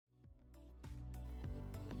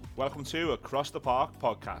Welcome to Across the Park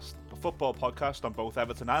podcast, a football podcast on both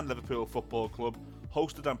Everton and Liverpool Football Club,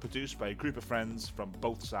 hosted and produced by a group of friends from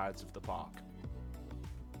both sides of the park.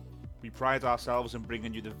 We pride ourselves in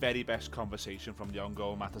bringing you the very best conversation from the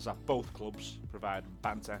ongoing matters at both clubs, providing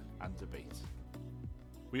banter and debate.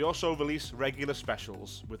 We also release regular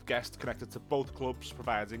specials with guests connected to both clubs,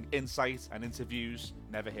 providing insight and interviews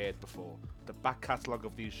never heard before. The back catalogue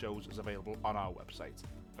of these shows is available on our website,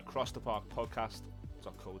 acrosstheparkpodcast.co.uk.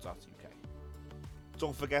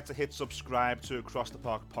 Don't forget to hit subscribe to Across the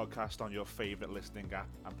Park podcast on your favourite listening app,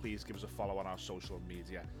 and please give us a follow on our social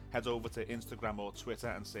media. Head over to Instagram or Twitter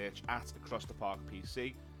and search at Across the Park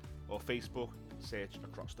PC, or Facebook, search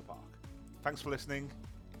Across the Park. Thanks for listening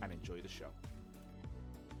and enjoy the show.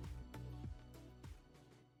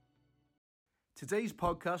 Today's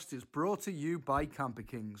podcast is brought to you by Camper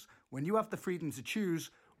Kings. When you have the freedom to choose,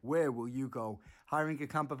 where will you go? Hiring a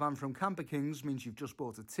camper van from Camper Kings means you've just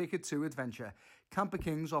bought a ticket to adventure. Camper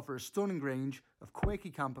Kings offer a stunning range of quirky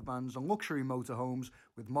camper vans and luxury motorhomes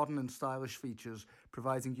with modern and stylish features,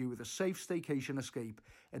 providing you with a safe staycation escape.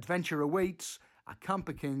 Adventure awaits at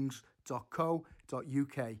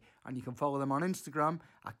camperkings.co.uk, and you can follow them on Instagram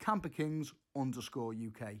at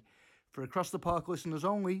camperkings_UK. For Across the Park listeners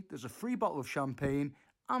only, there's a free bottle of champagne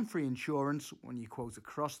and free insurance when you quote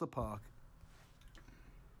Across the Park.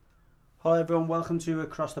 Hi everyone, welcome to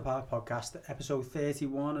Across the Park podcast, episode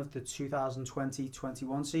 31 of the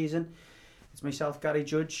 2020-21 season. It's myself, Gary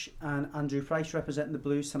Judge, and Andrew Price representing the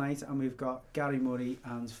Blues tonight, and we've got Gary Murray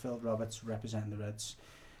and Phil Roberts representing the Reds.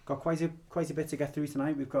 Got quite a bit to get through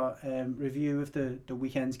tonight. We've got review of the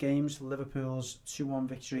weekend's games, Liverpool's 2-1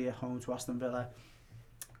 victory at home to Aston Villa,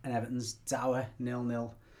 and Everton's dour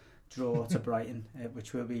 0-0 draw to Brighton,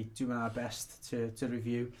 which we'll be doing our best to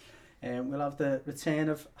review. We'll have the return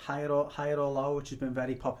of Higher or Low, which has been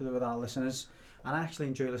very popular with our listeners, and I actually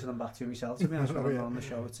enjoy listening back to myself, to be honest. When I'm on the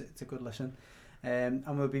show, it's a good listen. And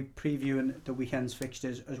we'll be previewing the weekend's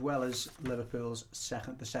fixtures as well as Liverpool's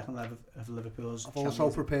second leg of Liverpool's. I've also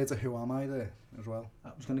prepared a Who Am I there as well. I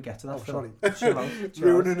was going to get to that. Sorry.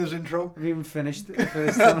 Ruining his intro. We've even finished.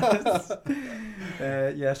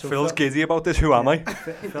 So Phil's giddy about this. Who am I?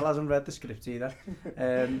 Phil hasn't read the script either.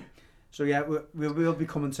 So yeah, we'll be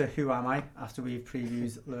coming to Who Am I after we've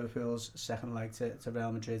previewed Liverpool's second leg to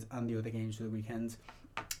Real Madrid and the other games for the weekend.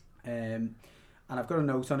 And I've got a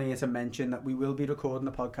note on here to mention that we will be recording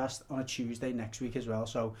the podcast on a Tuesday next week as well.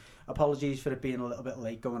 So apologies for it being a little bit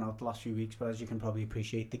late going out the last few weeks, but as you can probably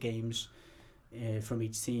appreciate, the games from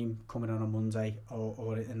each team coming on a Monday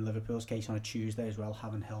or in Liverpool's case on a Tuesday as well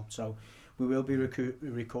haven't helped. So we will be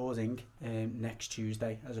recording next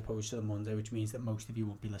Tuesday as opposed to the Monday, which means that most of you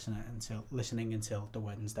won't be listening until the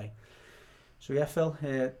Wednesday. So yeah, Phil,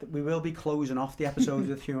 we will be closing off the episode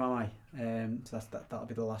with Who Am I? So that'll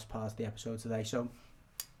be the last part of the episode today. So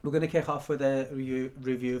we're going to kick off with a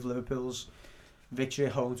review of Liverpool's victory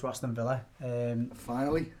at home to Aston Villa.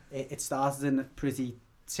 Finally. It started in pretty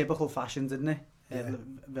typical fashion, didn't it? Yeah.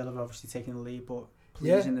 Villa obviously taking the lead, but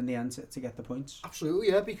pleasing in the end to get the points. Absolutely,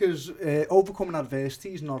 yeah, because overcoming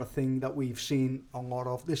adversity is not a thing that we've seen a lot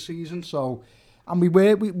of this season. So, and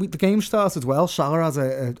the game started well. Salah had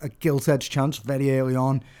a gilt-edged chance very early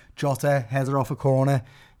on. Jota header off a corner,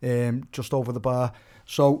 just over the bar.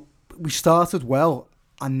 So we started well,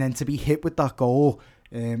 and then to be hit with that goal,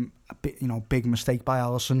 big mistake by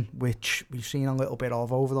Alisson, which we've seen a little bit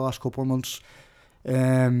of over the last couple of months.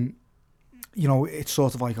 It's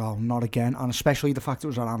sort of like, oh, not again. And especially the fact it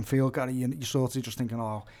was at Anfield, Gary, you're sort of just thinking,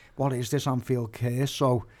 oh, what is this Anfield curse?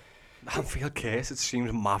 So, Anfield curse, it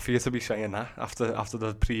seems mafia to be saying that after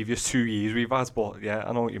the previous 2 years we've had. But yeah,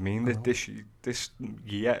 I know what you mean. This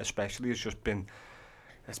year especially has just been,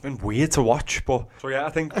 it's been weird to watch. But so yeah, I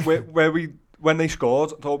think when they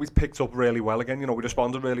scored, I thought we picked up really well again. We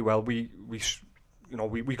responded really well. We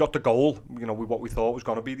got the goal. What we thought was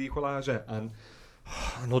going to be the equaliser, and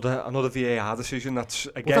another VAR decision that's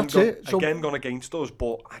again gone against us,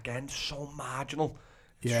 but again so marginal.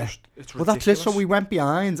 It's ridiculous. Well, that's it. So we went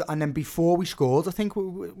behind, and then before we scored, I think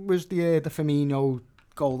it was the Firmino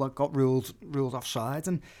goal that got ruled offside.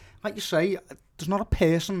 And like you say, there's not a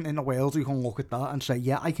person in the world who can look at that and say,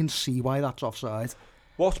 yeah, I can see why that's offside.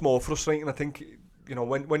 What's more frustrating, I think,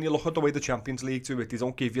 when you look at the way the Champions League do it, they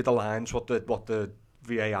don't give you the lines what the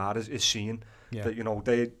VAR is seeing. Yeah.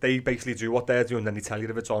 That they basically do what they're doing, then they tell you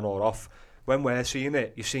if it's on or off. When we're seeing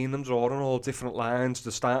it, you're seeing them drawing all different lines.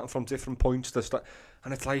 They're starting from different points.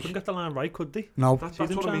 And it's like, couldn't get the line right, could they? No, that's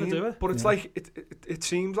what I mean. To do it. But it's like it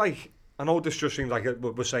seems like I know this just seems like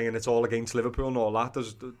we're saying it's all against Liverpool and all that.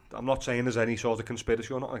 I'm not saying there's any sort of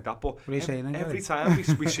conspiracy or nothing like that, but what are you saying, every time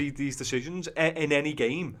we see these decisions in any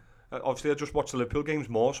game, obviously I just watch the Liverpool games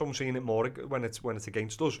more, so I'm seeing it more when it's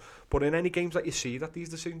against us. But in any games that you see that these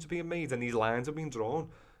decisions are being made and these lines are being drawn,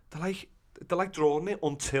 they're like drawing it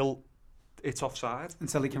until it's offside.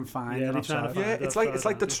 Until he can find an trying to offside. find Yeah, it's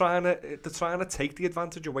like they're trying to take the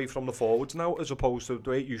advantage away from the forwards now, as opposed to the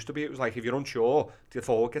way it used to be. It was like if you're unsure, the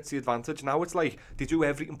forward gets the advantage. Now it's like they do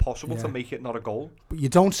everything possible to make it not a goal. But you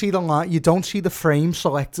don't see the line. You don't see the frame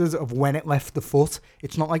selected of when it left the foot.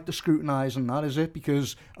 It's not like the scrutinising that, is it?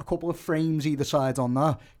 Because a couple of frames either side on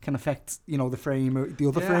that can affect, the frame, the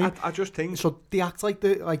other frame. I just think so. They act like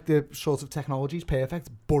the sort of technology is perfect,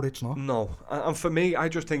 but it's not. No, and for me, I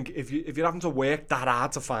just think if you're having to work that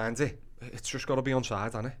hard to find it, it's just got to be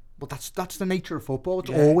onside, hasn't it? But that's the nature of football. It's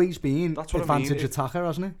always been that's what advantage I mean. attacker,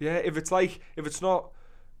 hasn't it? Yeah, if it's not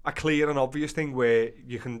a clear and obvious thing where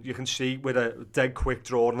you can see with a dead quick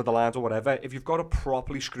drawing of the lines or whatever, if you've got to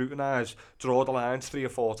properly scrutinise, draw the lines 3 or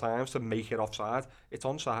 4 times to make it offside, it's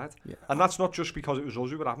onside. Yeah. And that's not just because it was us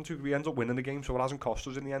who were having to. We end up winning the game, so it hasn't cost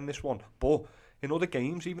us in the end, this one. But in other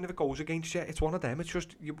games, even if it goes against you, it's one of them. It's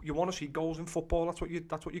just you want to see goals in football. That's what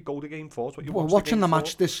you go the game for. That's what you watch watching the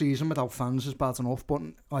match this season without fans is bad enough, but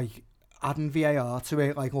like adding VAR to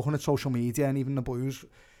it, like looking at social media and even the Blues,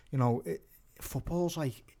 football's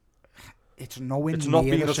like it's nowhere It's near not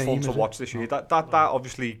been the as same, fun to watch this year. That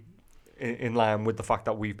obviously in line with the fact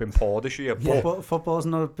that we've been poor this year. But football's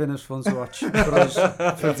not been as fun to watch for us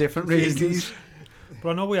for different reasons. But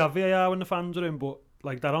I know we have VAR when the fans are in, but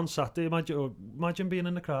like that on Saturday, imagine being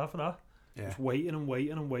in the car for that. Yeah. Just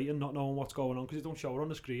waiting, not knowing what's going on because they don't show it on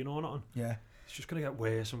the screen or nothing. Yeah. It's just going to get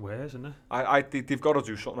worse and worse, isn't it? They've got to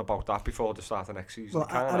do something about that before the start of next season. Well,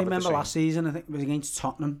 I remember last season, I think it was against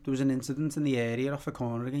Tottenham. There was an incident in the area off the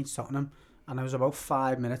corner against Tottenham, and there was about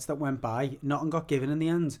 5 minutes that went by. Nothing got given in the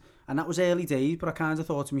end. And that was early days, but I kind of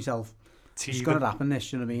thought to myself, it's going to happen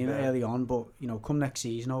this, you know what I mean, early on. But, come next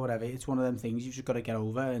season or whatever, it's one of them things you've just got to get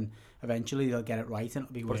over, and eventually they'll get it right and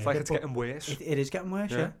it'll be worth it. But it's getting worse. It is getting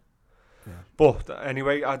worse, yeah. But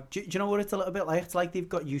anyway, do you know what it's a little bit like? It's like they've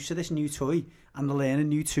got used to this new toy and they're learning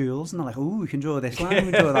new tools and they're like, oh, we can draw this line,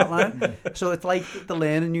 we can draw that line. So it's like they're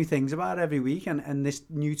learning new things about it every week, and this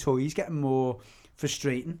new toy is getting more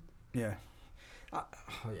frustrating. Yeah.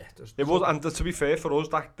 It was, and to be fair for us,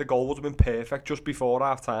 that the goal would have been perfect just before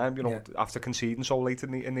half time, after conceding so late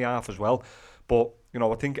in the half as well. But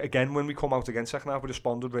I think again when we come out again second half, we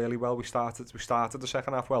responded really well. We started the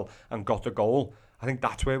second half well and got the goal. I think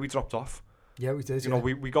that's where we dropped off. Yeah, we did.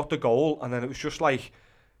 We got the goal, and then it was just like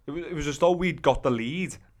it was as though we'd got the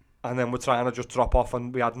lead, and then we're trying to just drop off,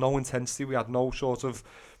 and we had no intensity, we had no sort of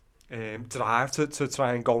drive to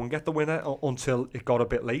try and go and get the winner until it got a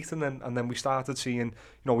bit late, and then we started seeing,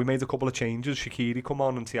 we made a couple of changes. Shaqiri come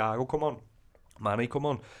on and Thiago come on, Mane come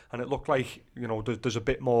on, and it looked like there's a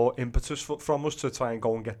bit more impetus from us to try and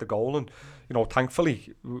go and get the goal, and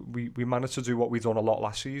thankfully we managed to do what we'd done a lot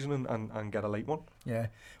last season and get a late one. Yeah,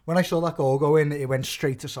 when I saw that goal go in, it went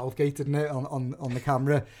straight to Southgate, didn't it, on the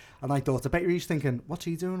camera, and I thought, I bet he's thinking, what's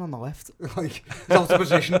he doing on the left? Like, out of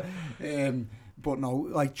position. But no,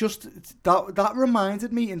 like, just that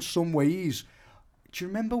reminded me in some ways. Do you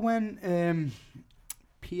remember when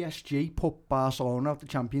PSG put Barcelona out the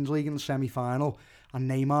Champions League in the semi-final, and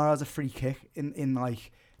Neymar had a free kick in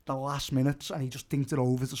like the last minutes, and he just dinked it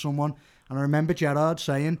over to someone? And I remember Gerrard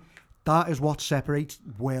saying that is what separates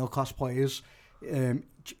world-class players. Do you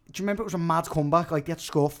remember it was a mad comeback? Like, they had to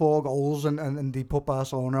score 4 goals and they put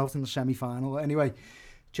Barcelona out in the semi-final. Anyway,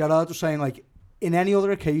 Gerrard was saying, like, in any other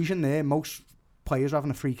occasion there, most players having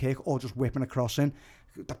a free kick or just whipping a cross in,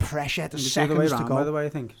 the pressure, the seconds to go. By the way, I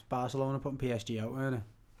think it's Barcelona putting PSG out, weren't it?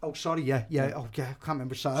 Oh, sorry, yeah. Oh, yeah, I can't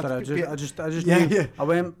remember. Sorry, I just knew. I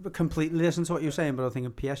won't completely listen to what you're saying, but I'm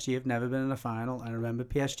thinking PSG have never been in a final, and I remember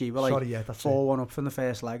PSG were like 4-1 up from the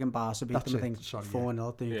first leg, and Barca beat them, I think,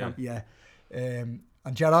 4-0. Yeah.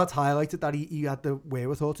 And Gerrard highlighted that he had the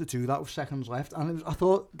wherewithal to do that with seconds left, and I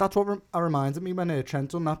thought that's what reminded me when Trent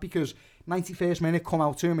done that, because 91st minute come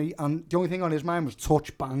out to me, and the only thing on his mind was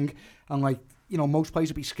touch, bang, and like, most players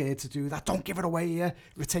would be scared to do that. Don't give it away,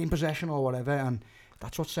 retain possession or whatever, and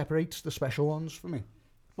that's what separates the special ones for me.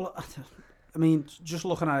 Well, I mean, just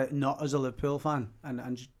looking at it not as a Liverpool fan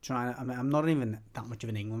and just trying to, I mean, I'm not even that much of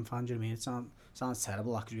an England fan, do you know what I mean? It sounds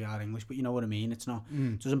terrible because we are English, but you know what I mean? It's not,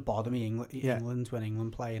 it doesn't bother me England when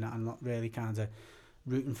England play, and I'm not really kind of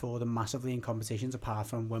rooting for them massively in competitions, apart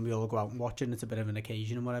from when we all go out and watch it, and it's a bit of an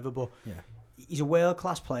occasion and whatever, but he's a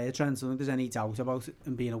world-class player, Trent. I don't think there's any doubt about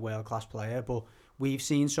him being a world-class player, but we've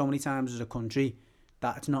seen so many times as a country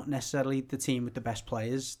that it's not necessarily the team with the best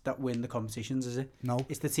players that win the competitions, is it? No.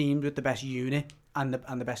 It's the teams with the best unit and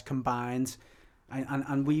the best combined.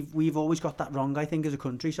 And we've always got that wrong, I think, as a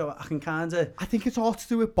country. So I can kind of... I think it's all to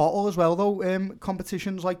do with bottle as well, though,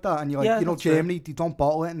 competitions like that. And you're like, Yeah, you know, that's fair. Germany, they don't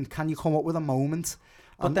bottle it, and can you come up with a moment?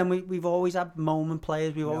 But then we've always had moment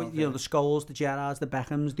players. We've always, you know, the Scholes, the Gerrards, the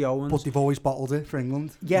Beckhams, the Owens. But they've always bottled it for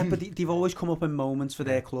England. Yeah, but they've always come up in moments for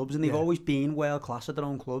their clubs, and they've Yeah. always been world class at their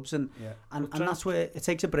own clubs, and that's where it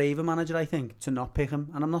takes a braver manager, I think, to not pick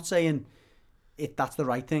him. And I'm not saying that's the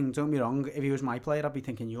right thing. Don't be wrong. If he was my player, I'd be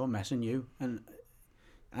thinking you're messing you, and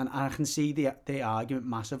I can see the argument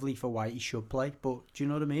massively for why he should play. But do you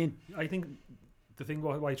know what I mean? I think the thing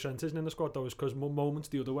why Trent isn't in the squad though is because moments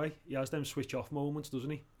the other way. He has them switch off moments,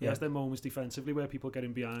 doesn't he? He has them moments defensively where people get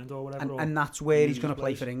in behind or whatever. And that's where he's going to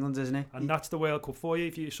play for England, isn't it? And that's the World Cup for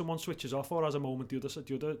you. If someone switches off or has a moment the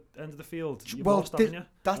other end of the field, you've Well, lost, haven't you?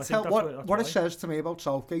 that's how what it says to me about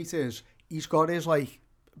Southgate is he's got his like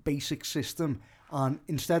basic system, and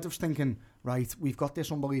instead of thinking, right, we've got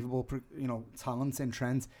this unbelievable, talent in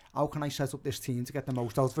Trent. How can I set up this team to get the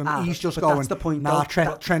most out of him? He's just going, that's the point, nah,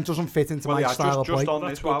 though. Trent doesn't fit into my style of play. On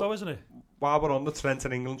that's this, good though, isn't it? While we're on the Trent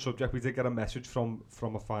and England subject, we did get a message from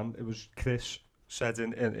a fan. It was Chris said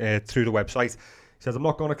through the website. He said, I'm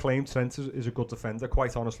not going to claim Trent is a good defender.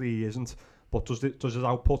 Quite honestly, he isn't. But does his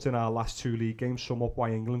output in our last 2 league games sum up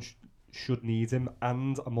why England should need him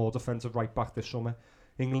and a more defensive right back this summer?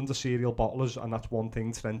 England are serial bottlers, and that's one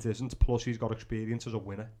thing Trent isn't. Plus, he's got experience as a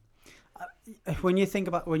winner. When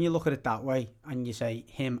you look at it that way, and you say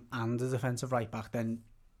him and a defensive right back, then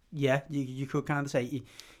yeah, you could kind of say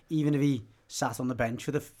even if he sat on the bench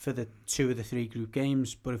for the 2 of the 3 group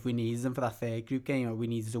games, but if we needed him for that 3rd group game or we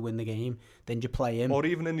needed to win the game, then you play him. Or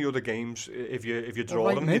even in the other games, if you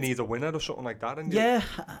draw them, you need a winner or something like that. And yeah,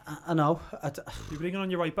 I know. You're bringing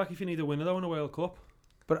on your right back if you need a winner though in a World Cup.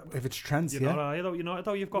 But if it's Trent, you're not, are you, though? You're not,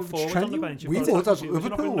 though. You've got forwards Trent, on the bench. We would as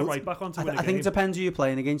Liverpool. You're not right back on to win a game. I think it depends who you're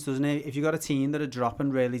playing against, doesn't it? If you've got a team that are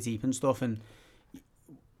dropping really deep and stuff, and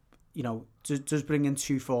does bringing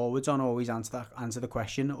 2 forwards on always answer the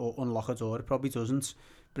question or unlock a door? It probably doesn't.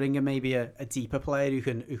 Bringing maybe a deeper player who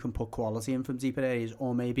can put quality in from deeper areas,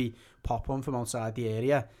 or maybe pop one from outside the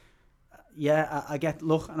area. Yeah, I get.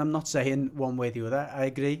 Look, and I'm not saying one way or the other. I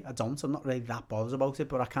agree. I'm not really that bothered about it,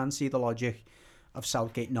 but I can see the logic of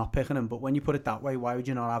Southgate not picking him. But when you put it that way, why would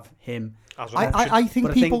you not have him? I think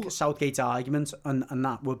but people... I think Southgate's argument and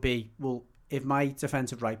that would be, well, if my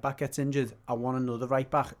defensive right back gets injured, I want another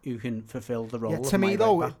right back who can fulfil the role. To me,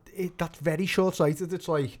 though, that's very short-sighted. It's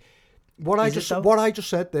like what I just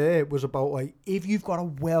said there was about like if you've got a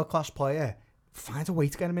world-class player, find a way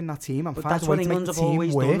to get him in that team and find a way to make the team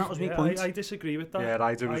work. That was my point. I disagree with that. Yeah,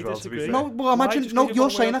 I do as well, to be fair. No, well, imagine... No, you're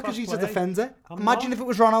saying that because he's a defender. Imagine if it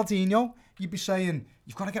was Ronaldinho, you'd be saying,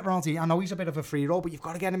 you've got to get Ronaldinho. I know he's a bit of a free roll, but you've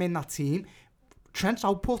got to get him in that team. Trent's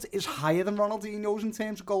output is higher than Ronaldinho's in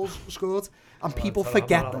terms of goals scored, and people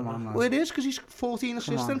forget that. Well, it is because he's 14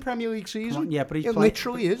 assists in Premier League season. Yeah, but it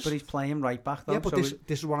literally is. But he's playing right back though. Yeah, but this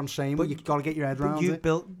is what I'm saying. But you've got to get your head around it.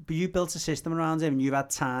 But you built a system around him, and you've had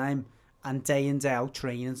time and day in, day out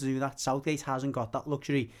training to do that. Southgate hasn't got that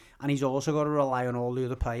luxury, and he's also got to rely on all the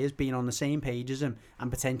other players being on the same page as him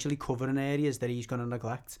and potentially covering areas that he's going to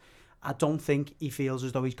neglect. I don't think he feels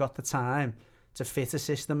as though he's got the time to fit a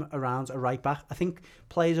system around a right back. I think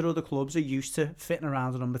players at other clubs are used to fitting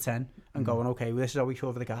around a number 10 and going, okay, well, this is how we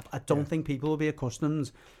cover the gap. I don't think people will be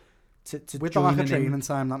accustomed to with the lack of training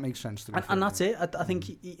time. That makes sense to me. And that's it. I think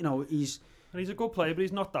he's. And he's a good player, but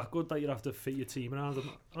he's not that good that you'd have to fit your team around him.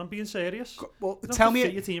 And I'm being serious. Well, tell me,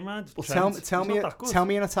 fit your team around tell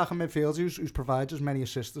me an attacking midfielder who's provides as many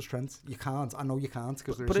assists as Trent. You can't. I know you can't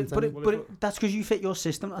because there isn't any. But that's because you fit your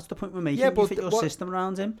system. That's the point we're making. Yeah, but you fit your system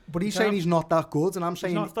around him. But he's saying he's not that good, and I'm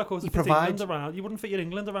saying he provides around. You wouldn't fit your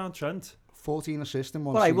England around Trent. 14 assists in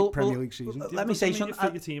one Premier League season. Let me say something. You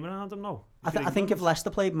fit your team around him, no. I think if Leicester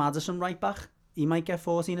played Maddison right back, he might get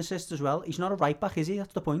 14 assists as well. He's not a right back, is he?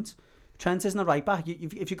 That's the point. Trent isn't a right back.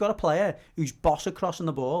 If you've got a player who's boss at crossing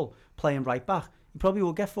the ball, playing right back, he probably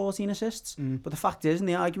will get 14 assists. But the fact is, and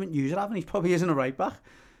the argument you're having, he probably isn't a right back.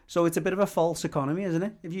 So it's a bit of a false economy, isn't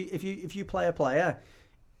it? If you play a player,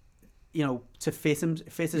 to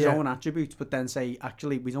fit his own attributes, but then say,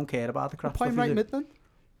 actually, we don't care about the crap. Play him right mid then.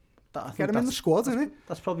 Get him in the squad, isn't it?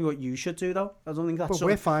 That's probably what you should do, though. I don't think that's. But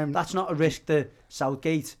we're fine. That's not a risk that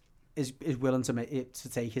Southgate is willing to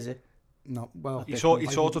take, is it? No, well, he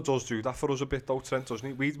sort of does do that for us a bit though, Trent, doesn't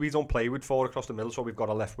he? We don't play with 4 across the middle, so we've got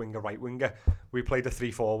a left winger, right winger. We play the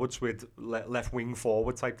 3 forwards with left wing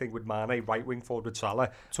forward type thing with Mane, right wing forward with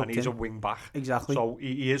Salah, and he's a wing back. Exactly. So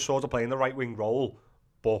he is sort of playing the right wing role,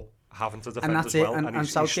 but having to defend and that's as well. it. And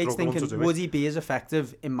He's Southgate's struggling to thinking, do would it. he be as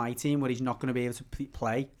effective in my team where he's not going to be able to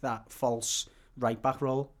play that false right back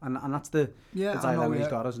role? And that's the dilemma he's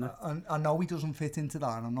got, isn't it? I know he doesn't fit into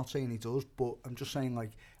that, and I'm not saying he does, but I'm just saying,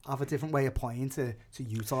 like, have a different way of playing to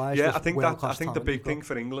utilise. Yeah, this I think world-class the talent big you've got. thing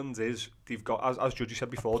for England is they've got, as Judgy said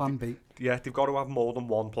before, Plan B. they've got to have more than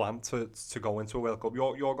one plan to go into a World Cup.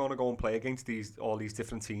 You're going to go and play against all these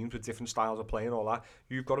different teams with different styles of playing, all that.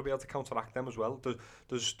 You've got to be able to counteract them as well.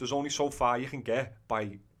 There's only so far you can get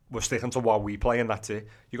by we're sticking to what we play, and that's it.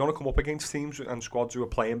 You're going to come up against teams and squads who are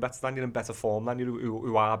playing better than you, in better form than you,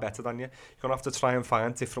 who are better than you. You're going to have to try and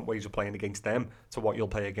find different ways of playing against them to what you'll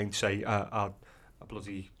play against, say, a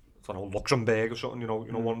bloody, I don't know, Luxembourg or something, you know,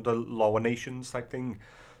 one of the lower nations type thing.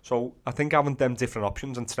 So I think having them different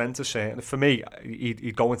options, and Trent is saying, for me,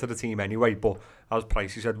 he'd go into the team anyway, but as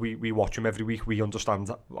Pricey said, we watch him every week, we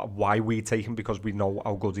understand why we take him because we know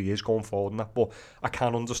how good he is going forward and that, but I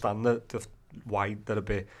can understand why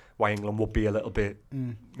England would be a little bit,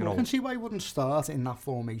 you know. I can see why he wouldn't start in that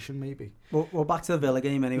formation, maybe. Well, back to the Villa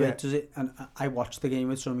game anyway. Yeah. Does it? And I watched the game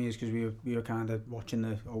with some of you because we were kind of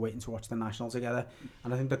waiting to watch the national together.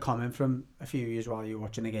 And I think the comment from a few years while you were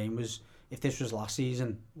watching the game was, if this was last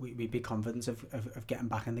season, we'd be confident of getting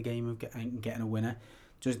back in the game, of getting a winner.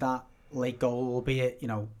 Does that late goal, albeit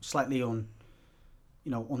slightly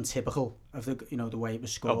untypical of the way it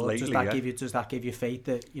was scored, lately, does that give you faith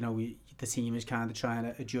that the team is kind of trying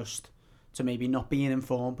to adjust to maybe not being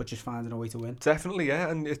informed but just finding a way to win? Definitely, yeah,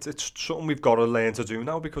 and it's something we've got to learn to do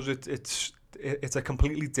now because it's a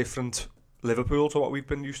completely different Liverpool to what we've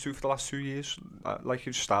been used to for the last 2 years. Like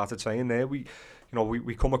you started saying there, we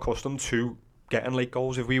come accustomed to getting late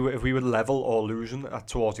goals. If we were level or losing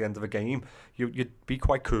towards the end of a game, you'd be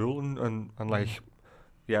quite cool and like,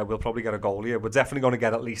 yeah, we'll probably get a goal here. We're definitely going to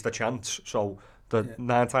get at least a chance. So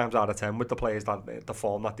 9 times out of 10 with the players that the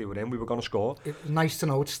form that they were in, we were going to score. It's nice to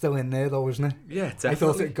know it's still in there, though, isn't it? Yeah, definitely. I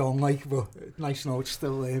thought it'd gone but nice to know it's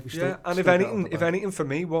still there. And if anything for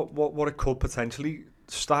me, what it could potentially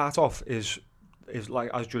start off is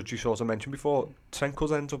like, as Judgy sort of mentioned before, Trent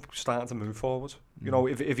could end up starting to move forward. You know,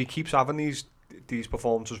 if he keeps having these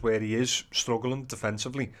performances where he is struggling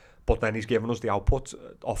defensively, but then he's giving us the output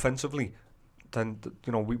offensively, then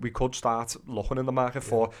we could start looking in the market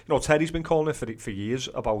for. Terry's been calling it for years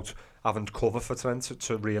about having cover for Trent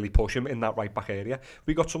to really push him in that right back area.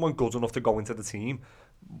 We got someone good enough to go into the team.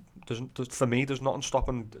 For me, there's nothing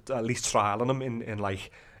stopping at least trialling him in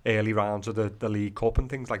like early rounds of the League Cup and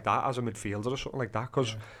things like that as a midfielder or something like that,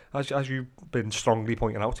 because as you've been strongly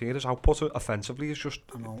pointing out here, his output offensively is just,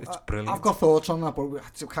 it's brilliant. I've got thoughts on that, but we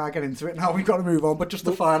can't get into it now. We've got to move on. But just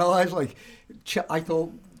to finalise, like, I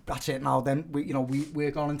thought that's it now. Then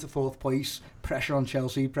we're going into 4th place. Pressure on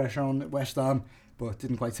Chelsea, pressure on West Ham. But it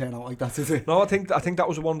didn't quite turn out like that, did it? No, I think that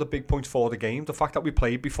was one of the big points for the game. The fact that we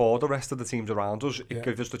played before the rest of the teams around us, it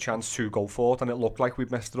gave us the chance to go for it, and it looked like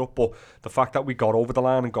we'd messed it up. But the fact that we got over the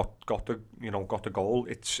line and got the goal,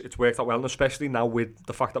 it's worked out well. And especially now with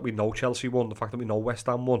the fact that we know Chelsea won, the fact that we know West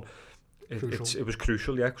Ham won, it was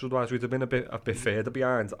crucial, yeah. Because otherwise we'd have been a bit further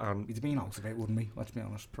behind, and we'd have been out of it, wouldn't we? Let's be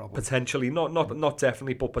honest, probably. Potentially, not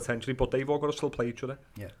definitely, but potentially. But they've all got to still play each other.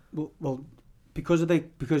 Yeah. Well. Because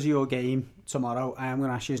of your game tomorrow, I am going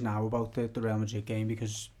to ask you now about the Real Madrid game,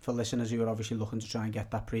 because for listeners who are obviously looking to try and get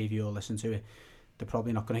that preview or listen to it, they're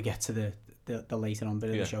probably not going to get to the later on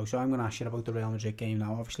bit of the show. So I'm going to ask you about the Real Madrid game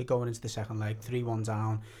now. Obviously going into the second leg, 3-1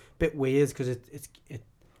 down, bit weird because it's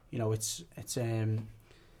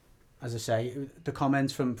as I say, the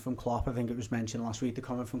comments from Klopp, I think it was mentioned last week. The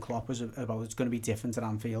comment from Klopp was about it's going to be different at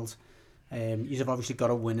Anfield. You've obviously got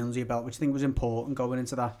a win under your belt, which I think was important going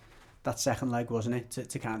into that second leg, wasn't it,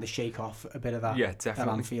 to kind of shake off a bit of that, that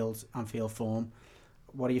Anfield form.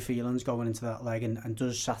 What are your feelings going into that leg, and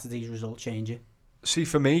does Saturday's result change you? See,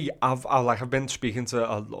 for me, I've been speaking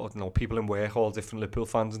to people in work, all different Liverpool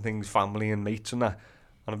fans and things, family and mates and that,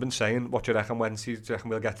 and I've been saying, what do you reckon Wednesday? Do you reckon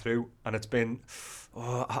we'll get through? And it's been,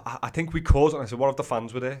 I think we could. And I said, what if the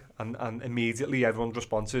fans were there? And immediately everyone's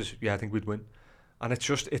response is, yeah, I think we'd win. And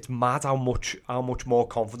it's mad how much more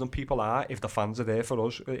confident people are if the fans are there for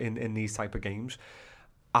us in these type of games.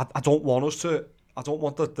 I don't want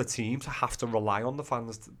the team to have to rely on the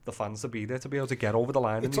fans to be there to be able to get over the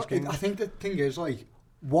line in these games. I think the thing is, like,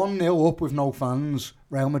 1-0 up with no fans,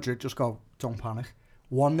 Real Madrid just go, don't panic.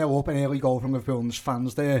 1-0 up, an early goal from Liverpool, and there's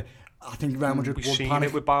fans there. I think Real Madrid would panic. We've seen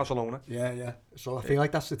it with Barcelona. Yeah. So I feel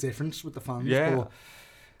like that's the difference with the fans. Yeah.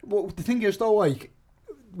 But the thing is, though, like,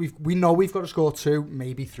 we know we've got to score 2,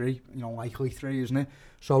 maybe 3, likely 3, isn't it?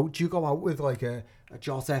 So do you go out with like a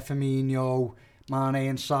Jota, Firmino, Mane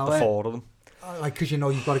and Salah? The 4 of them. Like, because you know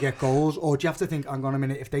you've got to get goals, or do you have to think, hang on a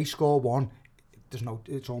minute, if they score one,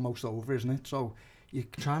 it's almost over, isn't it? So you're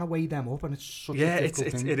trying to weigh them up, and it's such a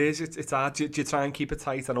difficult thing. It is. It's hard. You try and keep it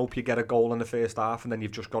tight and hope you get a goal in the first half, and then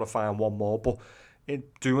you've just got to find one more. But in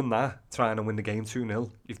doing that, trying to win the game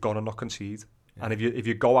 2-0, you've got to not concede. Yeah. And if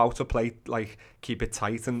you go out to play, like, keep it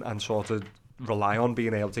tight and sort of rely on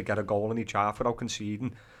being able to get a goal in each half without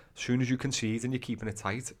conceding, as soon as you concede and you're keeping it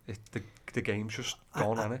tight, the game's just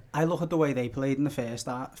gone on it. I look at the way they played in the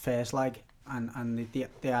first leg, and they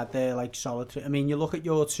had their, like, solid. I mean, you look at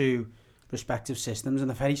your two respective systems, and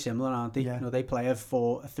they're very similar, aren't they? Yeah. You know, they play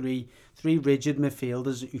three rigid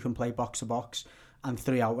midfielders who can play box to box, and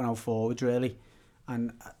 3 out and out forwards, really.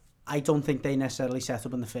 And I don't think they necessarily set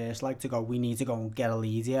up in the first leg to go, we need to go and get a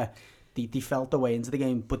lead here. They felt their way into the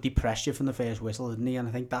game, but they pressed you from the first whistle, didn't they? And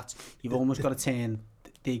I think you've almost got to turn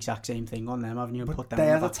the exact same thing on them, haven't you? And put them. They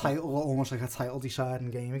had a title, almost like a title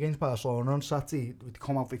deciding game against Barcelona on Saturday. They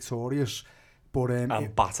come out victorious, but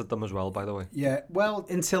and battered them as well, by the way. Yeah, well,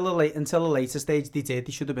 until the later stage, they did.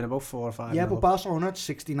 They should have been about 4 or 5. Yeah, but Barcelona had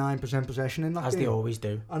 69% possession in that as game. They always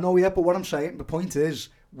do. I know, yeah, but what I'm saying, the point is,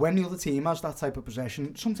 when the other team has that type of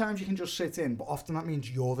possession, sometimes you can just sit in, but often that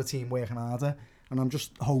means you're the team working harder. And I'm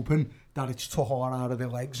just hoping that it's took all out of their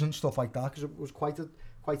legs and stuff like that, because it was quite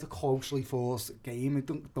a closely forced game.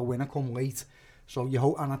 The winner come late, so you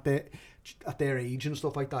hope, and at their age and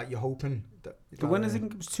stuff like that, you're hoping that the winners. I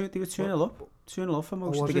think it was they were 2-0 up. 2-0 up for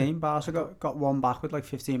most of the game. Barca got one back with like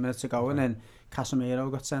 15 minutes to go, and then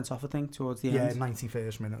Casemiro got sent off, I think, towards the end. Yeah,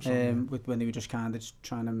 91st minute. When they were just kind of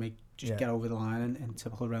trying to get over the line in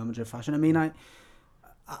typical Real Madrid fashion. I mean,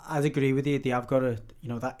 I'd agree with you. They have got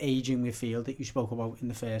that ageing midfield that you spoke about in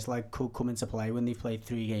the first, like, could come into play when they've played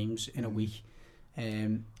 3 games in a week.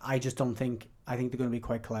 I just don't think. I think they're going to be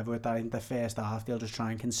quite clever with that. In the first half, they'll just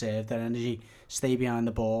try and conserve their energy, stay behind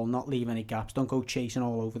the ball, not leave any gaps, don't go chasing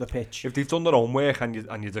all over the pitch. If they've done their own work, and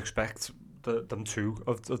you'd expect them to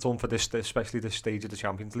have done for this, especially this stage of the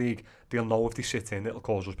Champions League, they'll know if they sit in, it'll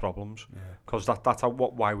cause us problems. Because that's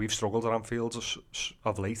why we've struggled at Anfield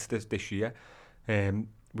of late this year.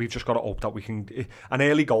 We've just got to hope that we can. An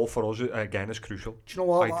early goal for us, again, is crucial. Do you know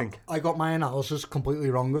what? I got my analysis completely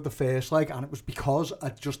wrong of the first leg, and it was because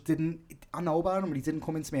I just didn't. I know about him, but he didn't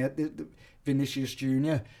come into me head, the Vinicius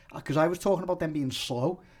Junior, because I was talking about them being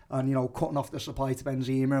slow and, cutting off the supply to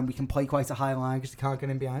Benzema, and we can play quite a high line because they can't get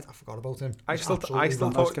in behind. I forgot about him. I still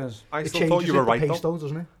thought you were right, though.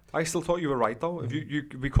 Doesn't it? I still thought you were right, though.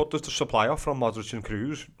 If we cut the supply off from Modric and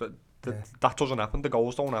Kroos, but that doesn't happen. The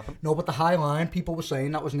goals don't happen. No, but the high line, people were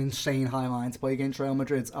saying that was an insane high line to play against Real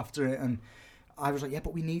Madrid after it, and I was like, yeah,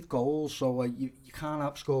 but we need goals, so you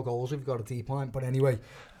can't score goals if you've got a deep line. But anyway,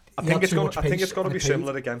 I think it's going to be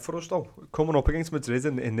similar again for us, though. Coming up against Madrid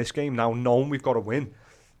in this game now, knowing we've got to win,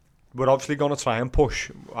 we're obviously going to try and push.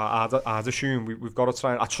 I'd assume we've got to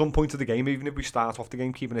try and, at some point of the game, even if we start off the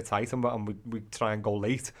game keeping it tight and we try and go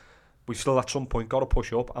late, we still at some point got to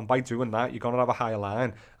push up, and by doing that, you're going to have a higher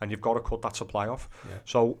line, and you've got to cut that supply off. Yeah.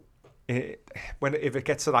 So if it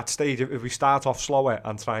gets to that stage, if we start off slower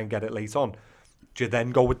and try and get it late on, do you then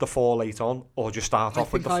go with the 4 late on, or do you start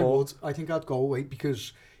off with the 4? I think I'd go late,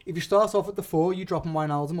 because if you start off with the 4, you're dropping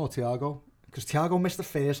Wijnaldum or Thiago, because Thiago missed the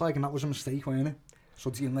first leg, and that was a mistake, wasn't it? So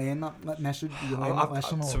do you learn that message? Do you learn that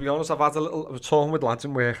lesson? To be honest, I was talking with lads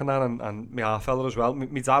and working there, and my half fella as well.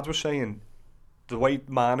 My dad was saying, the way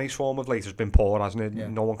Mane's form of late has been poor, hasn't it? Yeah.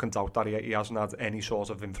 No one can doubt that. He hasn't had any sort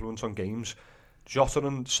of influence on games. Jota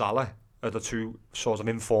and Salah are the 2 sort of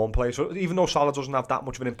informed players. So even though Salah doesn't have that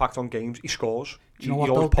much of an impact on games, he scores. Do you know what,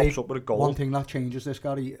 he always pops up with a goal. One thing that changes this,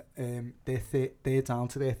 Gary, they're down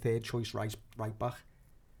to their 3rd choice right back.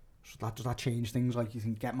 So does that change things? Like, you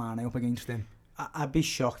can get Mane up against him? I'd be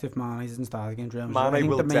shocked if Mane didn't start against Real Madrid. Mane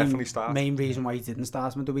will definitely start. The main reason why he didn't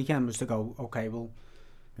start him at the weekend was to go, okay, well,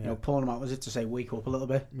 pulling him out was it to say wake up a little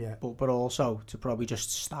bit, but also to probably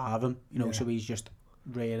just starve him, so he's just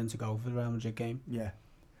raring to go for the Real Madrid game. Yeah.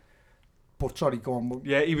 But sorry, go on.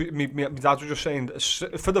 Yeah, my dad was just saying,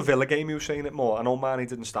 for the Villa game he was saying it more. I know Mane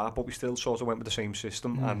didn't start, but we still sort of went with the same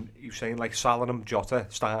system, and he was saying like Salah and Jota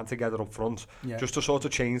starting together up front, just to sort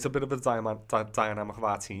of change a bit of the dynamic of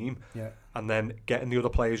our team, and then getting the other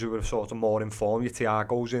players who were sort of more informed. Your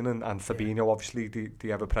Thiago's in, and Fabinho, obviously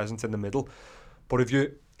the ever present in the middle. But if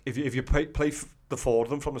you play the 4 of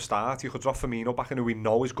them from the start, you could drop Firmino back in, who we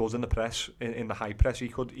know is good in the press, in the high press. He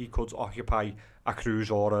could occupy a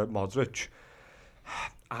Kroos or a Modric.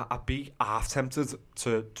 I'd be half tempted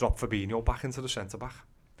to drop Fabinho back into the centre back.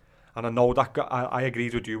 And I know that I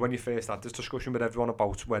agreed with you when you first had this discussion with everyone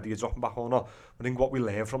about whether you drop him back or not. I think what we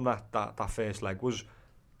learned from that first leg was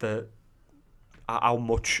how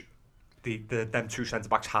much them two centre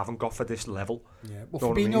backs haven't got for this level. Yeah, well, Know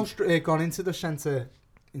what I mean? Fabinho's gone into the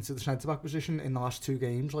centre back position in the last 2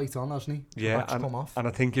 games late on, hasn't he? Yeah, Back's come off. and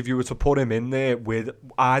I think if you were to put him in there with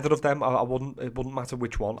either of them, it wouldn't matter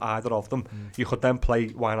which one, either of them, you could then play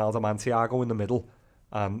Wijnaldum and Thiago in the middle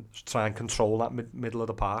and try and control that middle of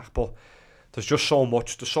the park. But there's just so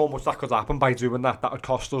much that could happen by doing that would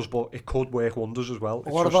cost us, but it could work wonders as well. A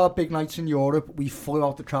lot of our big nights in Europe, we flew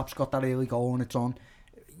out the traps, got that early goal and it's on.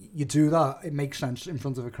 You do that, it makes sense in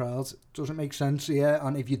front of a crowd. Doesn't make sense, yeah.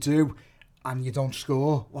 And if you do, and you don't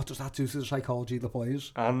score, what does that do to the psychology of the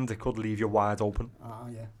players? And it could leave you wide open.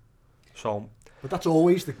 Yeah. So, but that's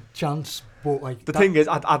always the chance. But like the thing is,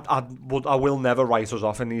 I will never write us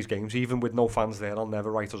off in these games, even with no fans there. I'll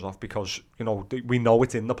never write us off because we know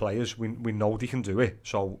it's in the players. We know they can do it.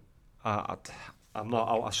 So I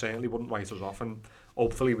certainly wouldn't write us off, and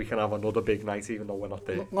hopefully we can have another big night, even though we're not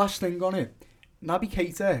there. Last thing on it, Naby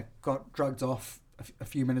Keita got dragged off a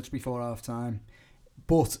few minutes before half time,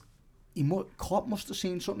 but Klopp must have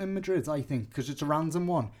seen something in Madrid, I think, because it's a random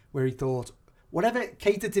one where he thought, whatever,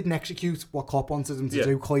 Keita didn't execute what Klopp wanted him to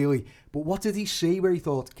do, clearly. But what did he see where he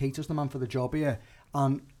thought, Keita's the man for the job here?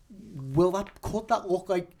 And could that look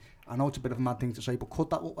like, I know it's a bit of a mad thing to say, but could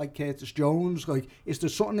that look like Curtis Jones? Like, is there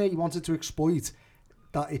something there he wanted to exploit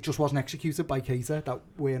that it just wasn't executed by Keita,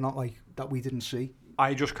 that we didn't see?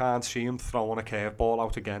 I just can't see him throwing a curveball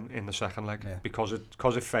out again in the second leg because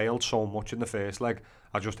it failed so much in the first leg.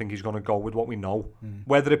 I just think he's going to go with what we know.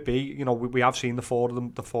 Whether it be, we have seen the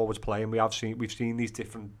forwards play, and we've seen these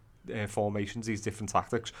different formations, these different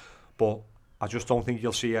tactics, but I just don't think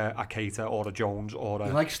you'll see a Keita or a Jones or a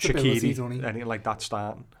Shaqiri, anything like that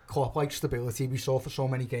starting. Klopp likes stability. We saw for so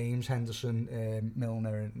many games, Henderson,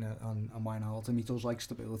 Milner and Wijnaldum. He does like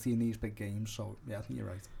stability in these big games, so yeah, I think you're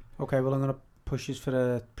right. Okay, well I'm going to push us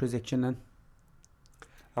for a prediction then.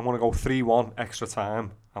 I'm going to go 3-1 extra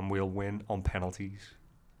time and we'll win on penalties.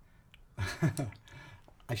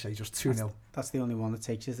 I say just 2-0. That's the only one that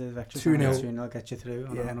takes you to the extra 2-0. time. 2-0 gets you through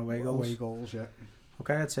on away goals. Away goals, yeah.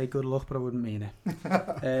 Okay, I'd say good luck, but I wouldn't mean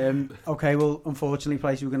it. Okay, well, unfortunately,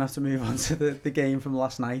 Placey, we're going to have to move on to the game from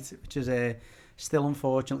last night, which is still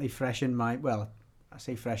unfortunately fresh in my... Well, I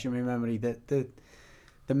say fresh in my memory.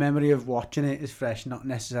 The memory of watching it is fresh, not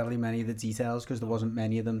necessarily many of the details, because there wasn't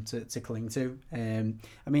many of them to cling to.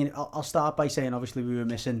 I mean, I'll start by saying, obviously, we were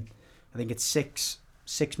missing, I think it's six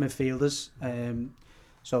midfielders.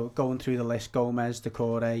 So going through the list, Gomez,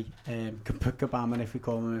 Doucouré, Kabaman, if we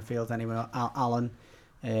call him midfield anyway, Allen,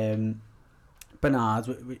 Bernard,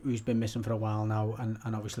 who's been missing for a while now,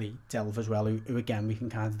 and obviously Delph as well, who again we can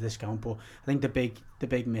kind of discount. But I think the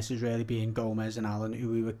big miss is really being Gomez and Allen, who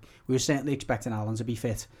we were certainly expecting Allen to be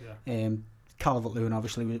fit. Yeah. Calvert-Lewin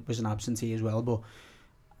obviously was an absentee as well, but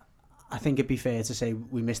I think it'd be fair to say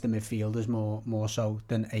we missed the midfielders more so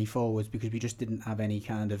than a forwards, because we just didn't have any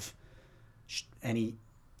kind of any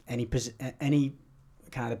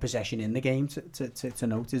kind of possession in the game to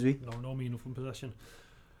note, did we? No meaningful possession.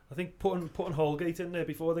 I think putting Holgate in there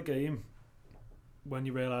before the game, when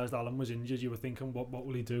you realised Allen was injured, you were thinking, what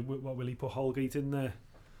will he do? What will he put Holgate in there?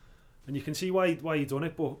 And you can see why he done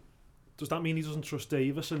it, but does that mean he doesn't trust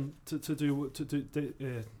Davis and trust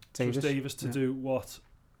Davis to do what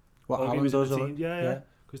Allen does? Yeah.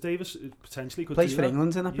 Because Davis potentially could plays do for that.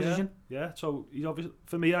 England in that position. Yeah. So he obviously,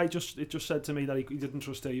 for me, it just said to me that he didn't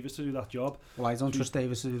trust Davis to do that job. Well, I don't trust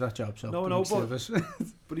Davis to do that job. So no,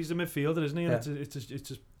 but he's a midfielder, isn't he? And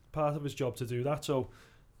it's part of his job to do that. So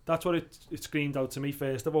that's what it screamed out to me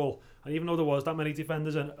first of all. And even though there was that many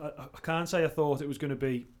defenders, and I can't say I thought it was going to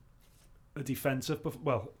be a defensive.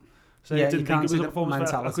 I didn't think it was a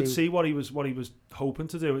performance. I could see what he was hoping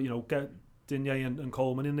to do. Get Digne and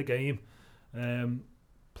Coleman in the game.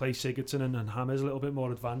 Play Sigurdsson and Hammers a little bit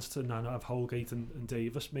more advanced, and then have Holgate and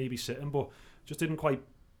Davis maybe sitting, but just didn't quite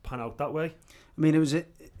pan out that way. I mean, it was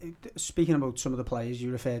speaking about some of the players you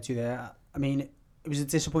referred to there. I mean, it was a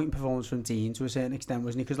disappointing performance from Dean to a certain extent,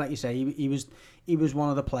 wasn't he? Because, like you say, he was one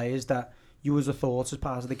of the players that you would have thought as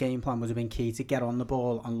part of the game plan would have been key to get on the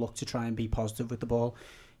ball and look to try and be positive with the ball.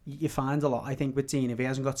 You find a lot, I think, with Dean, if he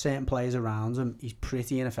hasn't got certain players around him, he's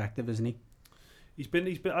pretty ineffective, isn't he? He's been.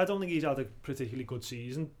 I don't think he's had a particularly good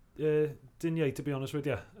season, Digne, to be honest with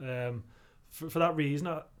you. For that reason,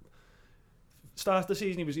 start of the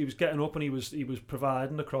season he was getting up and he was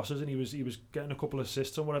providing the crosses and he was getting a couple of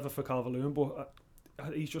assists and whatever for Calvert-Lewin, but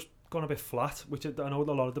he's just gone a bit flat, which I know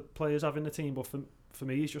a lot of the players have in the team, but for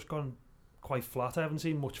me he's just gone quite flat. I haven't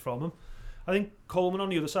seen much from him. I think Coleman on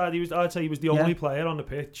the other side, I'd say he was the only player on the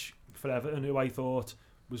pitch for Everton who I thought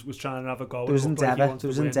was trying to have a go. There was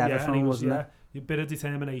endeavour from him, wasn't there? A bit of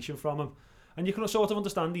determination from him. And you can sort of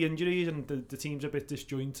understand the injuries and the team's a bit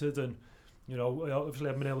disjointed, and you know, obviously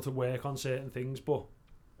haven't been able to work on certain things, but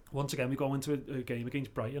once again we go into a game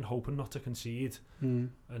against Brighton hoping not to concede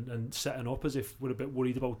and setting up as if we're a bit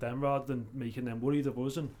worried about them rather than making them worried of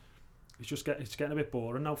us, and it's getting a bit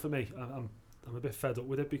boring now for me. I'm a bit fed up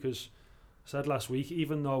with it, because I said last week,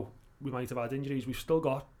 even though we might have had injuries, we've still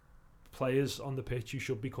got players on the pitch who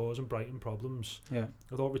should be causing Brighton problems. Yeah.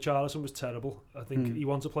 I thought Richarlison was terrible. I think he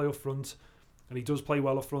wants to play up front, and he does play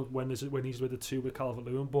well up front when he's with the two with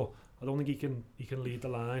Calvert-Lewin, but I don't think he can lead the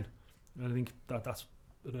line. And I think that's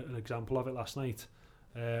an example of it last night.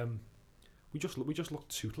 We just looked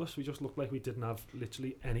toothless. We just looked like we didn't have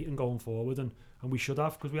literally anything going forward, and we should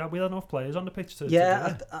have, because we had enough players on the pitch to.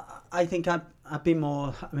 Yeah, I think I'd be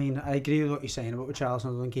more. I mean, I agree with what you're saying about Richarlison. I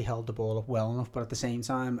don't think he held the ball up well enough, but at the same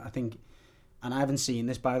time, I think, and I haven't seen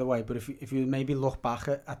this by the way, but if you maybe look back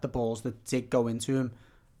at the balls that did go into him,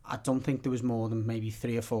 I don't think there was more than maybe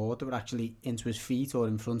 3 or 4 that were actually into his feet or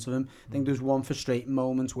in front of him. I think there was one frustrating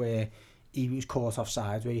moment where he was caught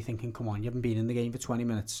offside, where you're thinking, come on, you haven't been in the game for 20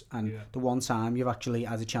 minutes, and the one time you've actually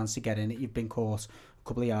had a chance to get in it, you've been caught a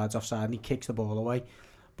couple of yards offside, and he kicks the ball away.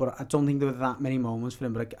 But I don't think there were that many moments for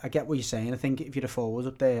him. But I get what you're saying. I think if you're a forward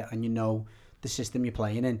up there and you know the system you're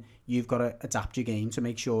playing in, you've got to adapt your game to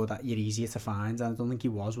make sure that you're easier to find. And I don't think he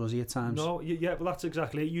was he at times? No, yeah, well that's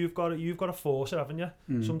exactly it. You've got to force it, haven't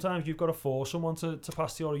you? Sometimes you've got to force someone to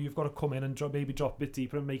pass to you, or you've got to come in and maybe drop a bit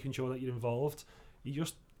deeper and making sure that you're involved. He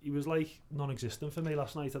was like non-existent for me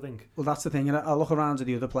last night, I think. Well, that's the thing. And I look around at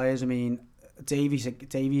the other players. I mean, Davies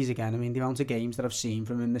again. I mean, the amount of games that I've seen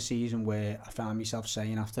from him this season where I found myself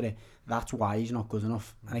saying after it, that's why he's not good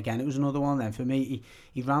enough. And again, it was another one then for me.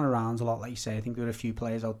 He ran around a lot, like you say. I think there were a few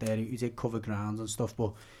players out there who did cover ground and stuff,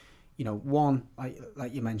 but you know, one,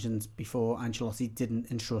 like you mentioned before, Ancelotti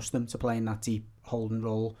didn't entrust them to play in that deep holding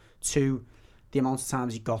role. 2, the amount of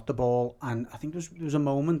times he got the ball, and I think there was a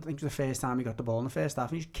moment, I think it was the first time he got the ball in the first half,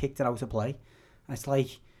 and he just kicked it out of play. And it's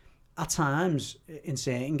like, at times, in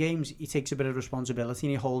certain games, he takes a bit of responsibility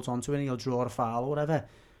and he holds on to it and he'll draw a foul or whatever.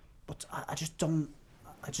 But I just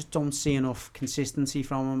don't see enough consistency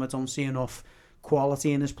from him. I don't see enough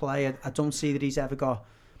quality in his play. I don't see that he's ever got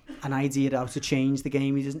an idea of how to change the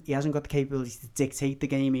game. He hasn't got the capability to dictate the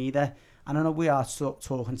game either. And I know we are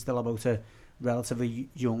talking still about a relatively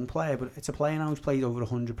young player, but it's a player now who's played over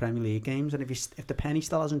 100 Premier League games, and if the penny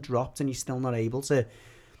still hasn't dropped and he's still not able to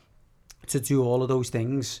do all of those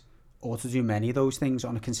things, or to do many of those things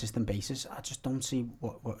on a consistent basis, I just don't see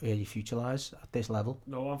what your future lies at this level.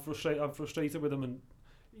 No, I'm frustrated with him, and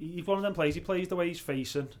he's one of them players. He plays the way he's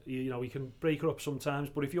facing. He can break it up sometimes,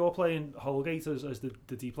 but if you're playing Holgate as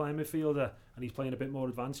the deep line midfielder and he's playing a bit more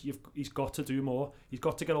advanced, he's got to do more. He's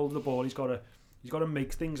got to get hold of the ball. He's got to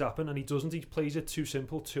make things happen, and he doesn't. He plays it too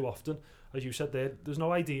simple too often. As you said there, there's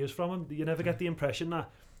no ideas from him. You never get the impression that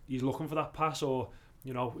he's looking for that pass, or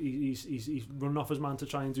you know, he's running off his man to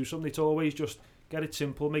try and do something. It's always just get it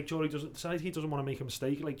simple, make sure he doesn't want to make a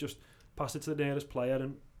mistake, like just pass it to the nearest player,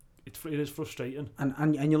 and it is frustrating.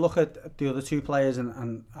 And you look at the other 2 players, and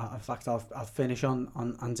in fact I'll finish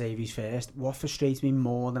on Davies first. What frustrates me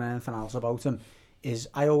more than anything else about him is,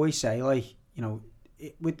 I always say, like, you know,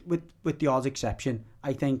 with the odd exception,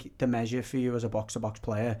 I think the measure for you as a box-to-box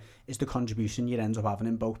player is the contribution you end up having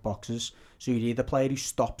in both boxes. So you're either a player who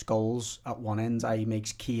stops goals at one end, i.e.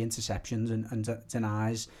 makes key interceptions and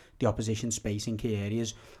denies the opposition space in key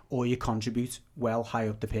areas, or you contribute well high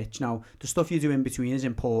up the pitch. Now, the stuff you do in between is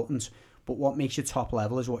important, but what makes you top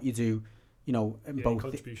level is what you do, you know, in both.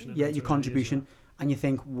 Your contribution. And you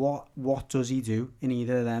think, what does he do in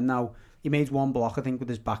either of them? Now, he made one block, I think, with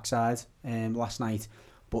his backside last night.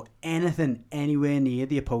 But anything anywhere near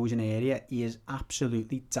the opposing area, he is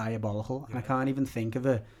absolutely diabolical. Yeah. And I can't even think of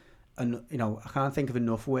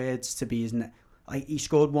enough words to be like, he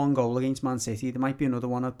scored 1 goal against Man City. There might be another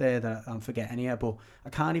one up there that I'm forgetting here, but I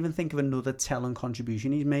can't even think of another telling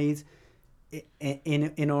contribution he's made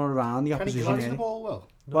in or around the opposition area. Can he carry the ball well?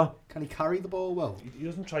 No. What? Can he carry the ball well? He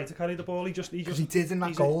doesn't try to carry the ball. He did in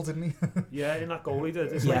that goal, didn't he? Yeah, in that goal he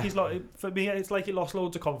did. It's like he's like, for me, it's like he lost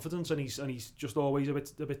loads of confidence, and he's just always a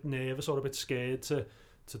bit nervous or a bit scared to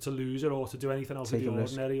lose it, or to do anything out of the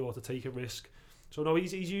ordinary, or to take a risk. So no,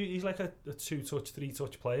 he's like a 2-touch,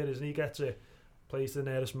 3-touch player, isn't he? He gets it, plays to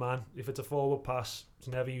the nearest man. If it's a forward pass, it's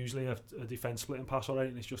never usually a defence splitting pass or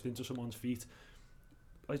anything. It's just into someone's feet.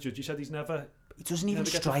 Like Judgy said, he doesn't even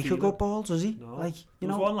strike a good ball, does he? No. Like, there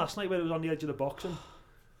was one last night where it was on the edge of the box, and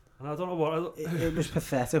I don't know what. It was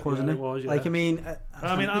pathetic, wasn't it? It was, yeah. Like, I mean,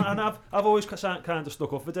 I've always kind of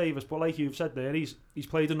stuck up for Davis, but like you've said there, he's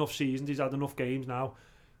played enough seasons, he's had enough games now.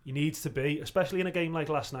 he needs to be, especially in a game like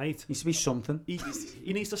last night. Needs to be something. He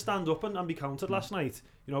needs to stand up and be counted last night.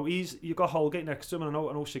 You know, you've got Holgate next to him, and I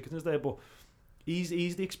know Sigurdsson's there, but he's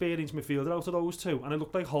the experienced midfielder out of those two, and it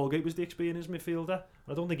looked like Holgate was the experienced midfielder.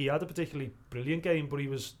 I don't think he had a particularly brilliant game, but he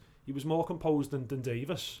was more composed than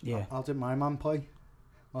Davis. Yeah. How did my man play?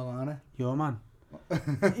 Malana. Your man.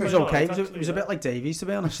 He was okay. It was a bit like Davies, to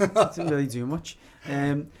be honest. Didn't really do much.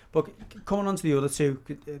 But coming on to the other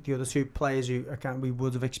two players who we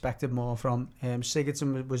would have expected more from.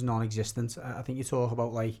 Sigurdsson was non-existent. I think you talk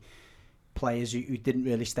about like players who didn't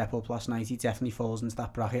really step up last night. He definitely falls into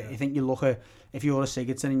that bracket. I think you look at, if you're a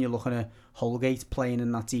Sigurdsson and you're looking at Holgate playing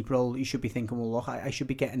in that deep role, you should be thinking, well, look, I should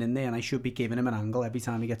be getting in there and I should be giving him an angle every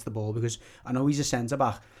time he gets the ball, because I know he's a centre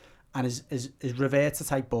back. And his Reverter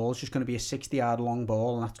type ball is just going to be a 60-yard long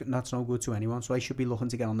ball, and that's no good to anyone. So I should be looking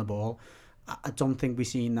to get on the ball. I don't think we've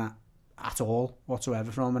seen that at all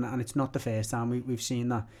whatsoever from him, and it's not the first time we've seen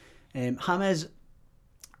that. James,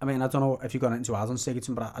 I mean, I don't know if you got into ads on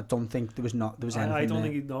Sigurdsson, but I don't think there was anything. I don't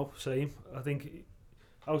there. think same. I think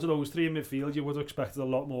out of those three in midfield, you would have expected a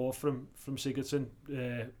lot more from Sigurdsson.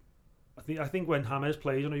 I think when James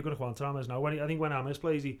plays, I know you're going to go on to James now. I think when James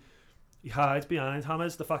plays, he hides behind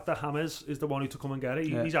James. The fact that James is the one who to come and get it,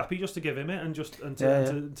 he's happy just to give him it and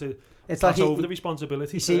to it's pass like over the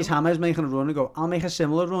responsibility. He sees James making a run and go, I'll make a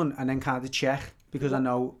similar run, and then kind of check because I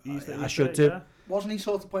know I should do. Yeah. Wasn't he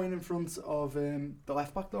sort of playing in front of the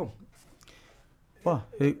left back though? What?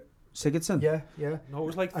 Who? Sigurdsson? Yeah. No, it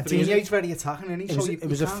was like Dini's very attacking, isn't he? It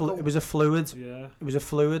was a fluid. Yeah. It was a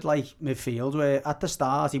fluid like midfield where at the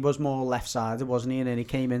start he was more left-sided, wasn't he? And then he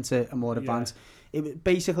came into a more advanced. It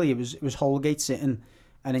was Holgate sitting,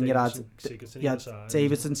 and then Davidson, you had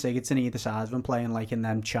Davidson, Sigurdsson either side of him playing like in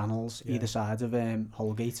them channels either side of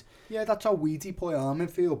Holgate. Yeah, that's how Weedy play our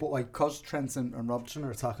midfield, but like cause Trent and Robertson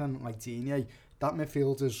are attacking like Dini, that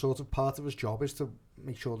midfield is sort of part of his job is to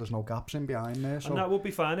make sure there's no gaps in behind there. So. And that would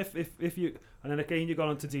be fine if you, and then again you got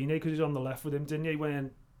onto Dini because he's on the left with him, didn't you? He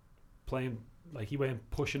weren't playing. Like he weren't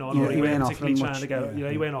pushing on, or he weren't particularly trying to get.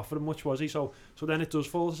 He weren't offering much, was he? So then it does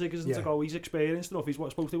fall to Sigurdsson to go. He's experienced enough. He's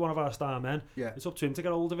supposed to be one of our star men. Yeah. It's up to him to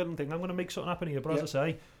get hold of it and think, I'm going to make something happen here. But as I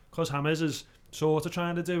say, because James is sort of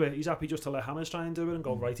trying to do it, he's happy just to let James try and do it and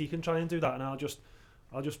go right. He can try and do that, and I'll just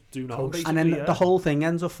do nothing. And then the whole thing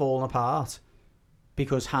ends up falling apart.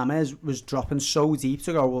 Because James was dropping so deep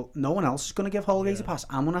to go, well, no one else is going to give Holgate a pass.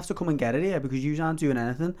 I'm going to have to come and get it here because you aren't doing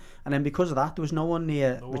anything. And then because of that, there was no one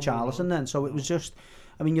near Richarlison then. So it was just,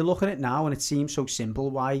 I mean, you look at it now and it seems so simple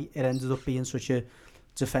why it ended up being such a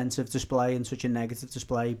defensive display and such a negative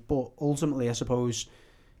display. But ultimately, I suppose,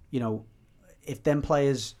 you know, if them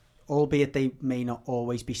players, albeit they may not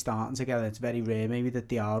always be starting together, it's very rare maybe that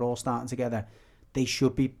they are all starting together, they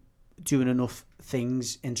should be doing enough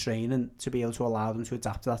things in training to be able to allow them to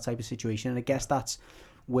adapt to that type of situation. And I guess that's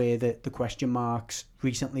where the question marks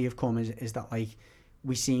recently have come is that like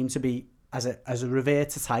we seem to be as a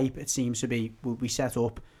Reverter type, it seems to be we set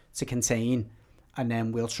up to contain and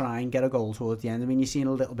then we'll try and get a goal towards the end. I mean, you've seen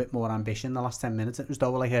a little bit more ambition in the last 10 minutes. It was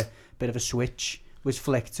though like a bit of a switch was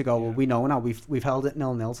flicked to go, well, we know now we've held it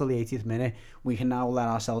 0-0 till the 80th minute. We can now let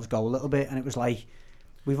ourselves go a little bit. And it was like,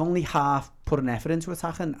 we've only half put an effort into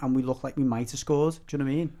attacking and we look like we might have scored. Do you know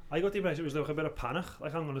what I mean? I got the impression it was like a bit of panic.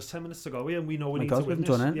 Like, hang on, there's 10 minutes to go here and we know we need to win this.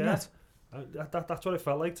 Done it, yeah. That's what it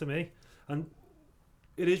felt like to me. And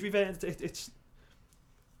it is reverting. It's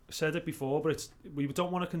said it before, but we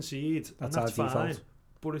don't want to concede. That's fine. Default.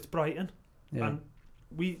 But it's Brighton. Yeah. And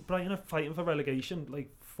Brighton are fighting for relegation,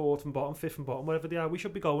 like 4th and bottom, 5th and bottom, wherever they are. We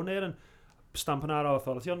should be going there and stamping our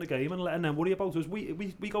authority on the game and letting them worry about us. We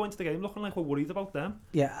go into the game looking like we're worried about them.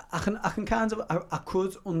 Yeah, I can kind of I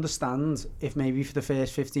could understand if maybe for the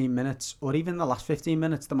first 15 minutes or even the last 15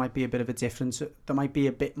 minutes there might be a bit of a difference. There might be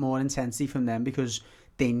a bit more intensity from them because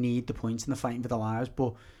they need the points and they're fighting for their lives.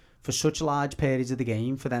 But for such large periods of the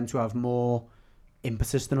game, for them to have more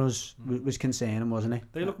impetus than us was concerning, wasn't it?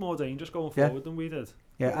 They look more dangerous going forward than we did.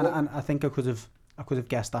 Yeah, and I think I could have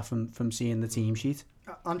guessed that from seeing the team sheet.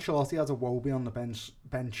 Ancelotti had a Wobie on the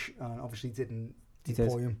bench and obviously didn't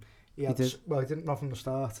deploy him. He did. Well, he didn't know from the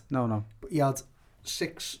start. No. But he had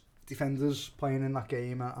 6 defenders playing in that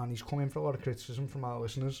game and he's come in for a lot of criticism from our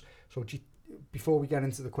listeners. So before we get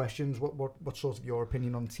into the questions, what sort of your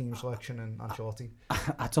opinion on team selection and Ancelotti?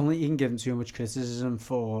 I don't think you can give him too much criticism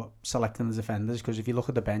for selecting the defenders because if you look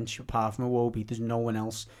at the bench, apart from Iwobi, there's no one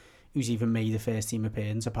else who's even made a first team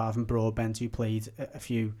appearance apart from Broadbent, who played a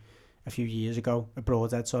few years ago,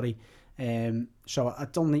 Broadhead, sorry. So I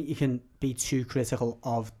don't think you can be too critical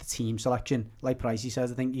of the team selection. Like Pricey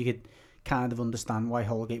says, I think you could kind of understand why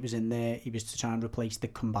Holgate was in there. He was to try and replace the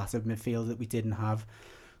combative midfield that we didn't have.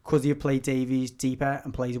 Could he have played Davies deeper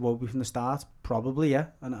and played Iwobi from the start? Probably, yeah.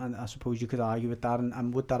 And I suppose you could argue with that.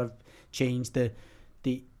 And would that have changed the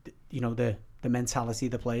mentality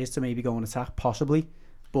of the players to maybe go and attack? Possibly.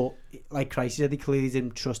 But like Chrissy said, he clearly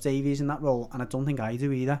didn't trust Davies in that role, and I don't think I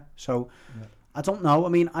do either. So I don't know. I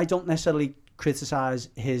mean, I don't necessarily criticise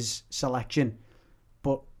his selection,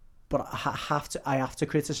 but I have to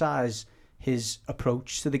criticise his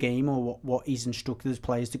approach to the game, or what he's instructed his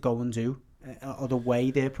players to go and do, or the way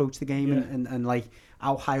they approach the game, and like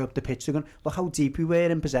how high up the pitch they're going. Look how deep we were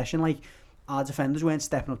in possession. Like, our defenders weren't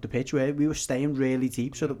stepping up the pitch, we were staying really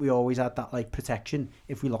deep so that we always had that like protection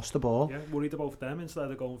if we lost the ball. Yeah, worried about them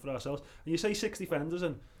instead of going for ourselves. And you say 6 defenders,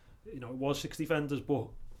 and it was 6 defenders, but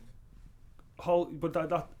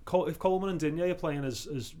if Coleman and Digne are playing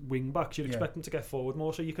as wing backs, you'd expect them to get forward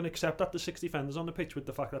more, so you can accept that the 6 defenders on the pitch with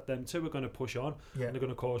the fact that them two are going to push on and they're going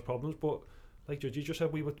to cause problems. But like Judgy just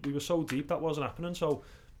said, we were so deep that wasn't happening. So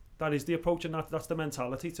that is the approach, and that's the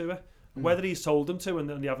mentality to it. Whether he's told them to and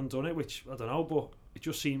they haven't done it, which I don't know, but it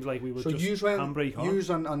just seems like we were just handbrake on. Yous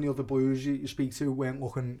and the other Blues you speak to weren't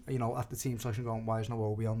looking, at the team selection going, why is no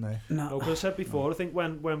Obi on there? No, because I said before, I think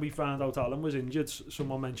when we found out Alan was injured,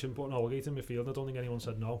 someone mentioned putting Holgate in midfield. I don't think anyone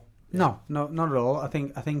said no. No, not at all. I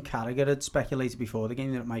think Carragher had speculated before the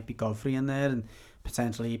game that it might be Godfrey in there and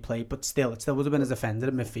potentially he played, but still, it still would have been as a defender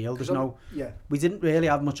in midfield. We didn't really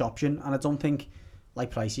have much option, and I don't think, like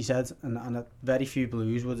Pricey said, and very few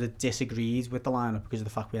Blues would have disagreed with the lineup because of the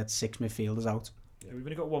fact we had 6 midfielders out. Yeah, we've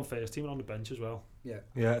only got 1 first team on the bench as well.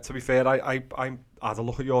 Yeah. To be fair, I had a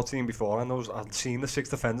look at your team before, and I'd seen the 6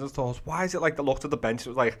 defenders. Thought, why is it like they looked at the bench? It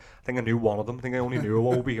was like, I think I knew one of them. I think I only knew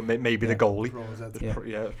Iwobi, maybe the goalie.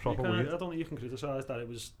 It's proper weird. I don't think you can criticise that. It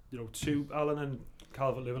was 2 Alan and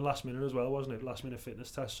Calvert-Lewin last minute as well, wasn't it? Last minute fitness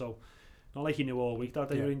test. So not like he knew all week that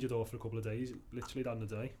they were injured for a couple of days, literally down the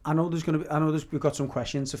day. I know we've got some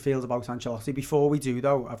questions to field about Ancelotti. Before we do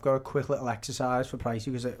though, I've got a quick little exercise for Pricey,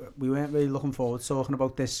 because we weren't really looking forward to talking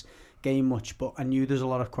about this game much, but I knew there's a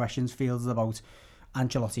lot of questions fielded about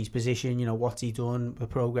Ancelotti's position, what's he done, the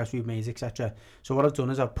progress we've made, etc. So what I've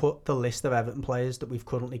done is I've put the list of Everton players that we've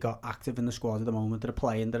currently got active in the squad at the moment, that are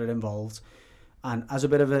playing, that are involved. And as a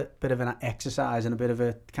bit of an exercise and a bit of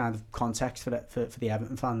a kind of context for the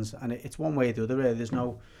Everton fans, and it's one way or the other, really. There's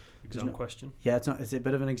no question. Yeah, it's a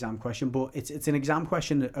bit of an exam question, but it's an exam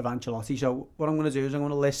question of Ancelotti. So what I'm going to do is I'm going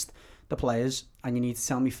to list the players, and you need to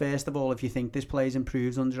tell me first of all if you think this player's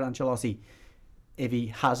improved under Ancelotti. If he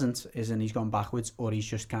hasn't, isn't he's gone backwards, or he's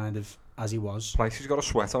just kind of as he was. Pricey's got a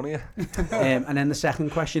sweat on here. And then the second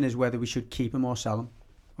question is whether we should keep him or sell him.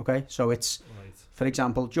 Okay, so it's for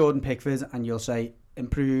example, Jordan Pickford, and you'll say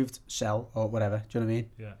improved, sell, or whatever. Do you know what I mean?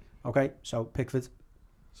 Yeah. Okay, so Pickford.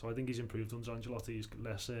 So I think he's improved under Ancelotti. He's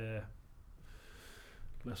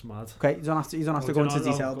less mad. Okay, you don't have to go into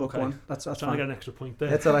detail, but go on. That's trying fine. to get an extra point there.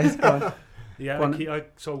 That's all right. Go on. Yeah,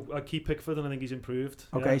 I keep Pickford, and I think he's improved.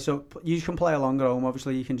 Okay, so you can play along at home.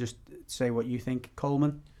 Obviously, you can just say what you think.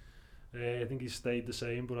 Coleman. I think he's stayed the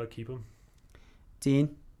same, but I keep him.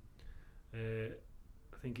 Dean. I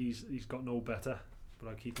think he's got no better, but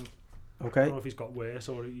I keep him. Okay. I don't know if he's got worse,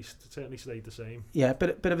 or he's certainly stayed the same. Yeah,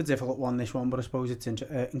 bit of a difficult one, this one, but I suppose it's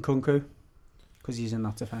Nkunku, because he's in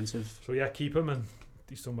that defensive. So yeah, keep him, and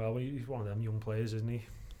he's done well. He's one of them young players, isn't he?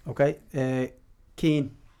 Okay.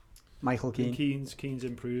 Keane. Michael Keane. Keane's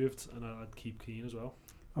improved, and I'd keep Keane as well.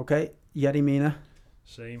 Okay. Yerry Mina.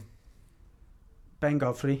 Same. Ben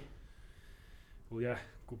Godfrey. Well, yeah,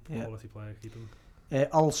 good quality player. Keep him.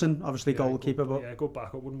 Olsen, obviously goalkeeper, but good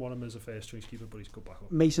backup. Wouldn't want him as a first choice keeper, but he's good backup.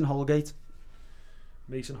 Mason Holgate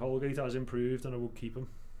has improved, and I will keep him.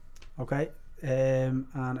 Okay. And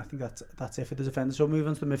I think that's it for the defenders. So moving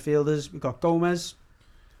on to the midfielders, we've got Gomez.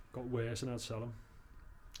 Got worse, and I'd sell him.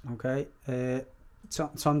 Okay.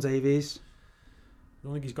 Tom Davies. I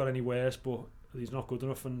don't think he's got any worse, but he's not good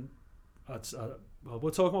enough, and well,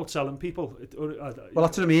 we're talking about selling people. Well,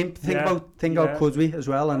 that's what I mean. Think about could we as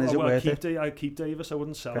well, and is it worth it? I'd keep Davis. I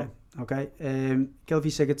wouldn't sell him. Okay.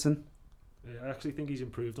 Gylfi Sigurdsson. I actually think he's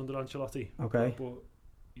improved under Ancelotti. Okay. But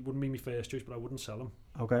he wouldn't be my first choice, but I wouldn't sell him.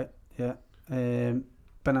 Okay. Yeah.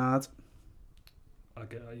 Bernard.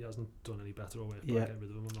 He hasn't done any better or worse. Yeah. I'd get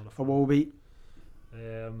rid of him. I'm not a fan. Iwobi.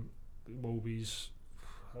 Iwobi's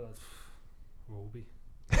Iwobi.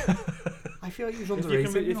 I feel like he's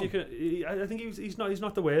underrated. I think he's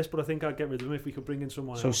not the worst, but I think I'd get rid of him if we could bring in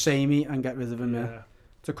someone else. So Samey and get rid of him. Yeah.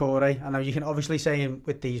 Takore. I know you can obviously say him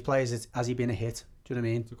with these players. Has he been a hit? Do you know what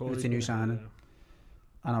I mean? Takore's it's a new signing,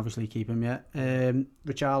 and obviously keep him. Yeah.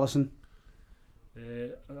 Richarlison.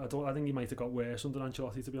 I think he might have got worse under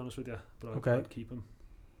Ancelotti, to be honest with you. But I'd keep him.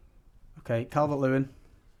 Okay. Calvert-Lewin.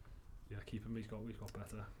 keep him. He's got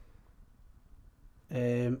better.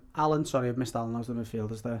 Alan, sorry, I've missed Alan. I was the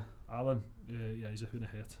midfielders there. Alan, yeah, he's been a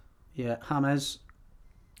hit. Yeah, James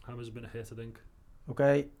has been a hit, I think.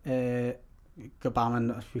 Okay.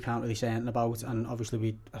 Gbamin, we can't really say anything about, and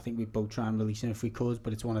obviously I think we both try and release him if we could,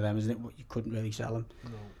 but it's one of them, isn't it? You couldn't really sell him.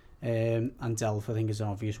 No. And Delph, I think, is an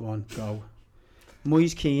obvious one. Go.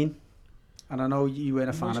 Moise Keane, and I know you weren't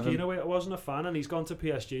a fan of him. Moise Keane, I wasn't a fan, and he's gone to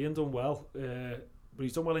PSG and done well. But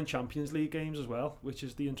he's done well in Champions League games as well, which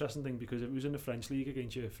is the interesting thing, because if he was in the French league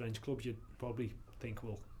against your French clubs, you'd probably think,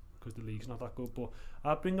 well, because the league's not that good. But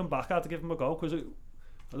I'd bring him back. I'd give him a go, because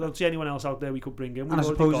I don't see anyone else out there we could bring in. And I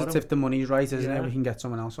suppose it's if the money's right, isn't it? We can get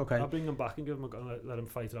someone else. Okay. I'll bring him back and give him a go and let him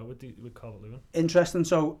fight it out with Calvert-Lewin. Interesting.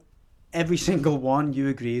 So every single one you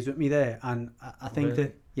agrees with me there, and I think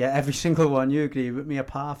that every single one you agree with me,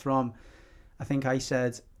 apart from I think I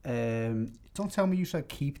said. Don't tell me you said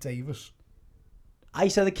keep Davis. I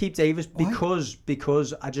said to keep Davis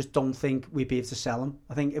because I just don't think we'd be able to sell him.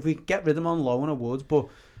 I think if we get rid of him on loan, I would, but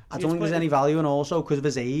I don't think there's any value, and also because of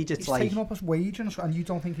his age, it's like... He's taking up his wage, and you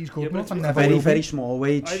don't think he's good enough? And very, very small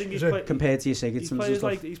wage compared to your Sigurdssons and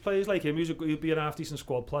stuff. He's players like him, he'd be an half-decent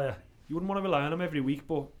squad player. You wouldn't want to rely on him every week,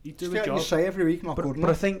 but he'd do his job. You say every week, not good enough. But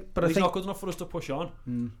I think he's not good enough for us to push on.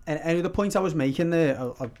 And the point I was making there,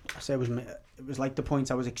 I say it was like the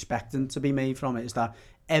point I was expecting to be made from it, is that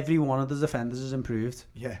every one of the defenders has improved.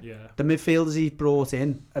 Yeah. The midfielders he's brought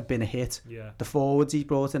in have been a hit. Yeah. The forwards he's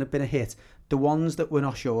brought in have been a hit. The ones that we're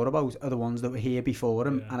not sure about are the ones that were here before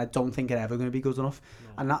him, and I don't think are ever going to be good enough. No.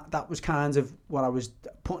 And that was kind of what I was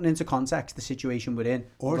putting into context, the situation we're in.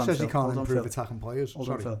 Or it says he can't improve attacking players.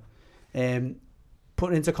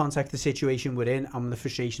 Putting into context the situation we're in and the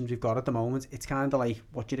frustrations we've got at the moment, it's kind of like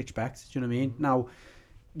what you'd expect. Do you know what I mean? Now,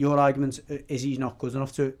 your argument is he's not good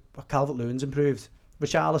enough to... Calvert-Lewin's improved.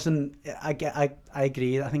 Richarlison, I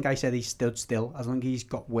agree. I think I said he stood still. I don't think he's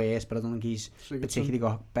got worse, but I don't think he's particularly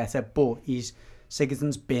got better. But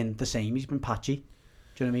Sigurdsson's been the same. He's been patchy.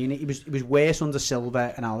 Do you know what I mean? He was worse under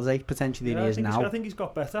Silva and Alze potentially than he is now. I think he's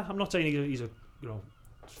got better. I'm not saying he's a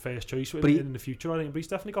first choice in the future, I think, but he's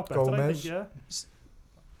definitely got better. Gomez. I think,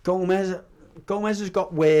 yeah. Gomez has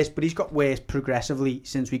got worse, but he's got worse progressively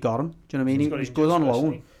since we got him. Do you know what I mean? He was good on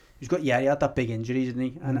loan. He had that big injury, didn't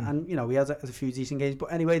he? And he had a few decent games.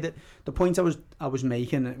 But anyway, the point I was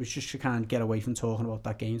making, it was just to kind of get away from talking about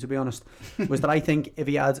that game, to be honest, was that I think if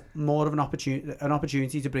he had more of an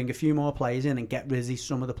opportunity to bring a few more players in and get rid of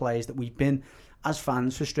some of the players that we've been, as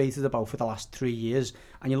fans, frustrated about for the last 3 years,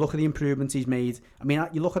 and you look at the improvements he's made. I mean,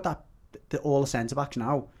 you look at all the centre-backs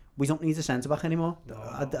now. We don't need a centre-back anymore. No.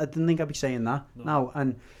 I didn't think I'd be saying that now.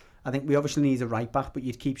 And I think we obviously need a right-back, but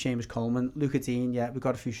you'd keep Seamus Coleman. Luca Dean, we've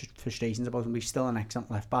got a few frustrations about him. He's still an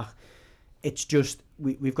excellent left-back. It's just,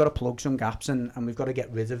 we've got to plug some gaps and we've got to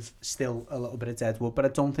get rid of still a little bit of deadwood. But I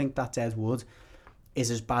don't think that deadwood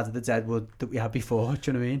is as bad as the deadwood that we had before.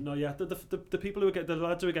 Do you know what I mean? No, yeah. The people the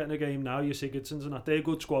lads who are getting a game now, your Sigurdssons and that, they're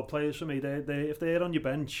good squad players for me. They if they're on your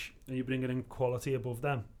bench and you're bringing in quality above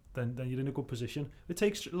them, then you're in a good position. It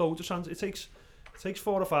takes loads of it takes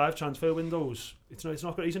 4 or 5 transfer windows. It's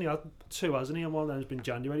not great. He's only had 2, hasn't he? And one of them has been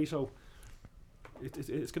January, so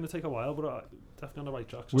it's going to take a while, but definitely on the right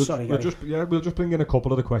track. We'll just bring in a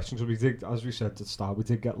couple of the questions. We did, as we said at the start, we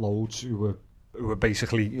did get loads who were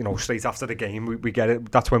basically, straight after the game. We get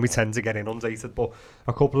it. That's when we tend to get inundated. But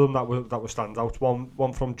a couple of them that were standouts.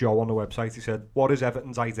 One from Joe on the website. He said, "What is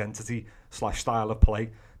Everton's identity / style of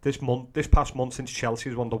play? This past month since Chelsea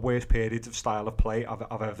is one of the worst periods of style of play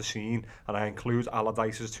I've ever seen, and I include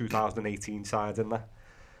Allardyce's 2018 side in there."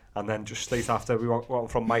 And then just straight after, we went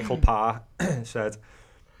from Michael Parr, said,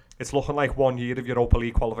 "It's looking like 1 year of Europa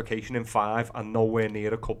League qualification in 5 and nowhere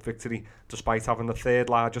near a cup victory, despite having the 3rd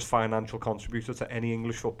largest financial contributor to any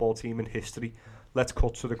English football team in history. Let's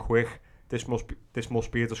cut to the quick. This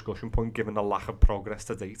must be a discussion point given the lack of progress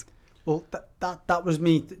to date." Well, that was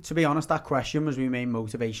me. To be honest, that question was my main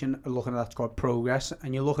motivation. Looking at that squad progress,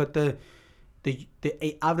 and you look at the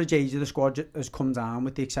average age of the squad has come down,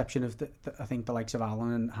 with the exception of I think the likes of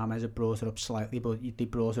Allen and James have brought it up slightly, but they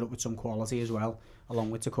brought it up with some quality as well, along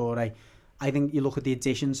with Takore. I think you look at the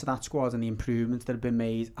additions to that squad and the improvements that have been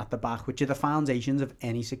made at the back, which are the foundations of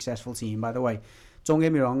any successful team, by the way. Don't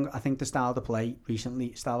get me wrong, I think the style of play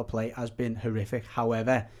has been horrific.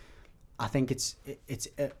 However, I think it's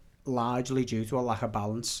largely due to a lack of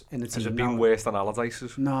balance in the team. Has it been worse than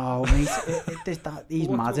Allardyce's? No, mate. He's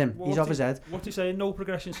mad him. He's off his head. What's he saying? No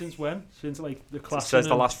progression since when? Since like the class. It says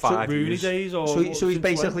the last 5 Rooney years. Days, or so he's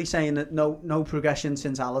basically saying that no progression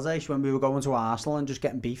since Allardyce, when we were going to Arsenal and just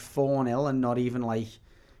getting beat 4-0 and not even like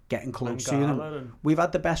getting close to them. We've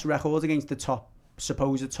had the best record against the top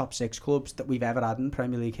supposed top 6 clubs that we've ever had in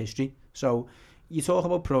Premier League history. So you talk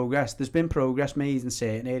about progress. There's been progress made in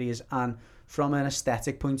certain areas, and from an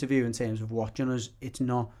aesthetic point of view, in terms of watching us, it's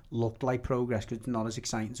not looked like progress because it's not as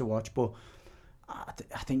exciting to watch. But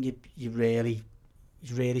I think you're really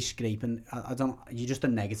scraping. You're just a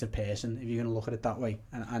negative person if you're going to look at it that way.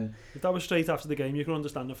 And if that was straight after the game, you can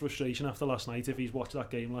understand the frustration after last night. If he's watched that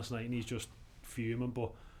game last night and he's just fuming,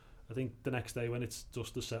 but I think the next day when it's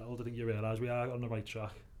just as settled, I think you realise we are on the right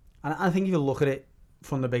track. And I think if you look at it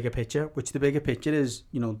from the bigger picture, which the bigger picture is,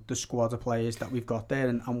 the squad of players that we've got there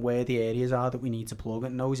and where the areas are that we need to plug,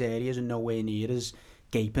 and those areas are nowhere near as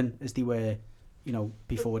gaping as they were,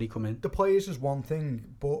 before he come in. The players is one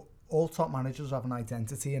thing, but all top managers have an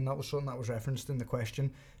identity, and that was something that was referenced in the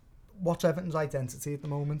question. What's Everton's identity at the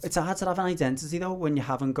moment? It's hard to have an identity though when you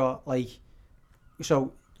haven't got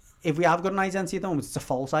so if we have got an identity at the moment, it's a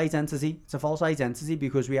false identity. It's a false identity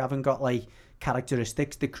because we haven't got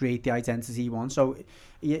characteristics that create the identity you want. So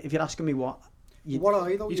if you're asking me what are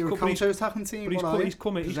you though? You're a counter-attacking team. He's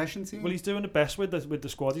coming. Possession team. Well, he's doing the best with the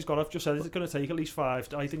squad he's got. I've just said it's going to take at least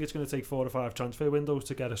 5. I think it's going to take 4 or 5 transfer windows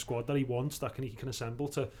to get a squad that he wants, that he can assemble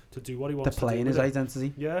to do what he wants. To play in his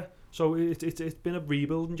identity. Yeah. So it's been a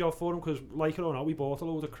rebuilding job for him because, like it or not, we bought a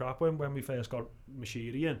load of crap when we first got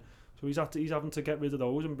Mashiri in. So he's having to get rid of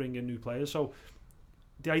those and bring in new players. So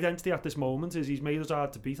the identity at this moment is he's made us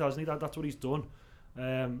hard to beat, hasn't he? That's what he's done.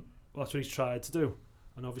 That's what he's tried to do.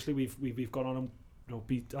 And obviously we've gone on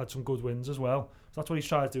and had some good wins as well. So that's what he's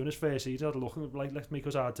tried to do in his first season. Had a look like, let's make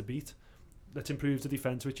us hard to beat. Let's improve the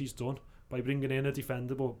defence, which he's done by bringing in a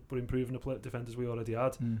defender, but improving the defenders we already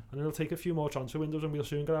had. And it'll take a few more transfer windows, and we'll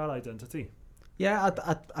soon get our identity. Yeah,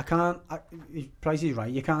 I can't. Price is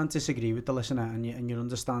right. You can't disagree with the listener, and you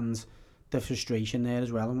understand the frustration there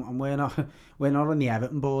as well. And we're not on the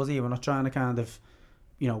Everton board here. We're not trying to kind of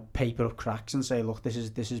paper up cracks and say, look, this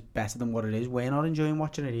is better than what it is. We're not enjoying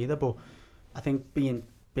watching it either. But I think being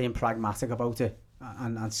pragmatic about it,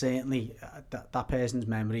 and certainly that person's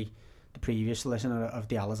memory, the previous listener of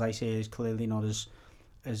the Allardyce here, is clearly not as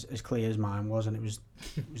clear as mine was, and it was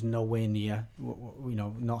nowhere near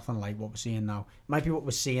nothing like what we're seeing now. It might be what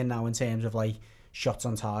we're seeing now in terms of shots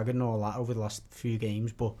on target and all that over the last few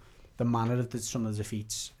games, but the manner of some of the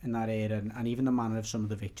defeats in that area and even the manner of some of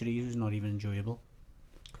the victories was not even enjoyable.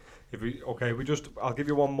 I'll give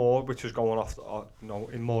you one more, which is going off,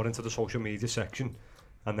 in more into the social media section,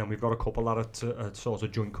 and then we've got a couple that are sort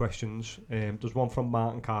of joint questions. There's one from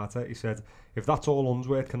Martin Carter. He said, if that's all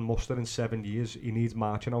Unsworth can muster in 7 years, he needs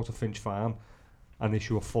marching out of Finch Farm and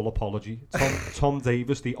issue a full apology. Tom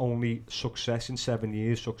Davis, the only success in 7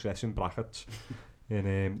 years, success in brackets,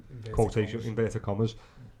 in quotation, inverted commas.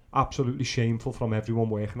 Absolutely shameful from everyone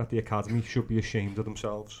working at the academy. Should be ashamed of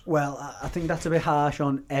themselves. Well, I think that's a bit harsh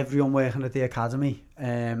on everyone working at the academy.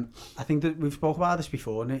 I think that we've spoken about this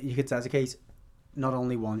before, and you could dedicate not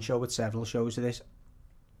only one show but several shows to this.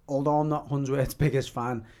 Although I'm not Unsworth's biggest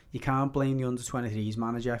fan, you can't blame the under-23s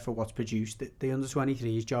manager for what's produced. The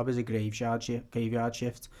under-23s job is a graveyard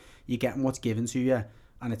shift. You're getting what's given to you,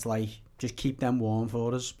 and it's just keep them warm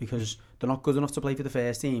for us, because they're not good enough to play for the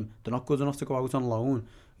first team. They're not good enough to go out on loan.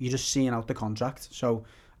 You're just seeing out the contract. So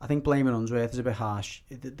I think blaming Unsworth is a bit harsh.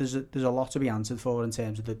 There's a lot to be answered for in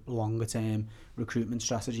terms of the longer term recruitment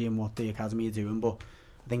strategy and what the academy are doing, but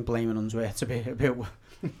I think blaming Unsworth's a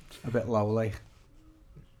bit low.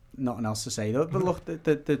 Nothing else to say though. But look,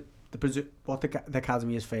 what the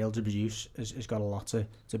academy has failed to produce has got a lot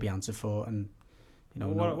to be answered for. And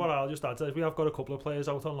what I'll just add is we have got a couple of players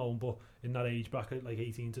out on loan, but in that age bracket,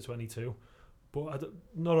 18 to 22. But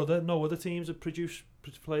no other teams have produced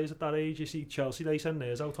players at that age. You see Chelsea, they send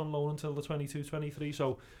theirs out on loan until the 22, 23.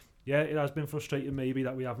 So yeah, it has been frustrating maybe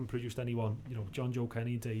that we haven't produced anyone. John Joe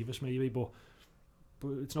Kenny, Davis maybe, but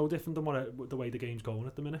it's no different than the way the game's going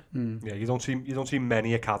at the minute. Yeah, you don't see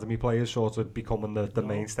many academy players sort of becoming the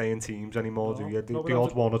mainstay in teams anymore, do you? The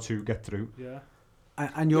odd one or two get through. Yeah.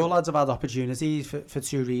 And your lads have had opportunities for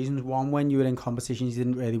two reasons. One, when you were in competitions you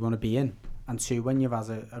didn't really want to be in, and two, when you've had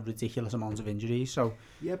a ridiculous amount of injuries. So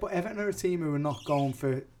yeah, but Everton are a team who are not going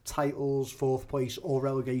for titles, 4th place or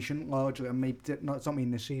relegation largely, and maybe not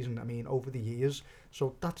mean this season, I mean over the years.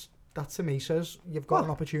 So that to me says you've got an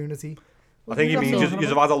opportunity. I think he means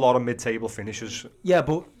you've had a lot of mid-table finishes. Yeah,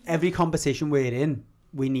 but every competition we're in,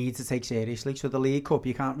 we need to take seriously. So the League Cup,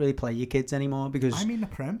 you can't really play your kids anymore because... I mean the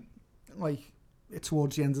Prem, it's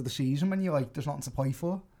towards the end of the season when you're there's nothing to play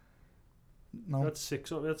for. No. We had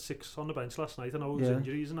six on the bench last night. I know it was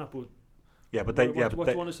injuries and that, but Yeah, but they... What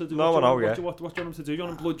do you want us to do? No, no, yeah. What do you want them to do? Do you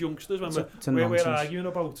want them blood youngsters when we're arguing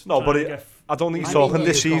about... No, but I don't think he's talking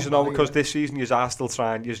this season, though, because this season you are still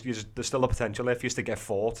trying... There's still a potential if you to get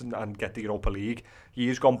fourth and get the Europa League.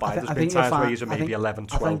 Years gone by, there's been times where you're maybe 11,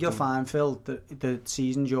 12. I think you'll find, Phil, the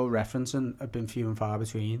seasons you're referencing have been few and far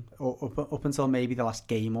between. Up until maybe the last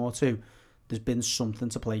game or two, there's been something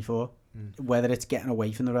to play for. Whether it's getting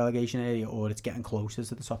away from the relegation area or it's getting closer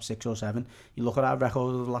to the top 6 or 7. You look at our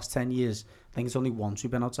record over the last 10 years, I think it's only once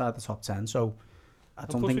we've been outside the top 10, so I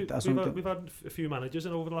don't think... We've had a few managers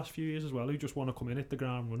in over the last few years as well who just want to come in, hit the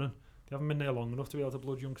ground running. They haven't been there long enough to be able to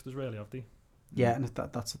blood youngsters, really, have they? Yeah, and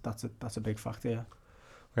that's a big factor,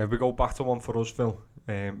 yeah. We go back to one for us, Phil.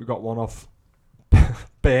 We got one off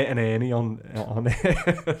Bert and Ernie on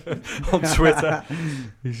Twitter.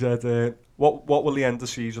 He said, what will the end of the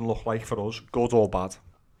season look like for us, good or bad?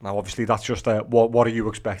 Now, obviously, that's just what are you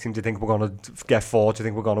expecting? Do you think we're going to get fourth? Do you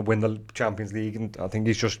think we're going to win the Champions League? And I think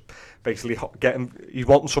he's just basically he's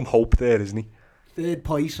wanting some hope there, isn't he? Third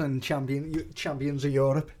place and champions of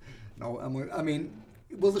Europe. No, I mean,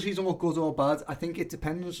 will the season look good or bad? I think it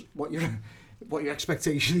depends what your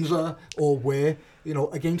expectations are or where. You know,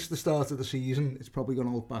 against the start of the season, it's probably going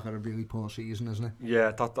to look back at a really poor season, isn't it?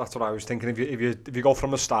 Yeah, that's what I was thinking. If you go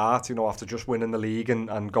from the start, you know, after just winning the league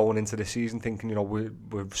and going into the season thinking, you know, we're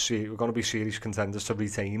going to be serious contenders to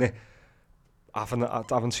retain it. I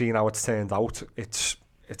haven't seen how it's turned out. It's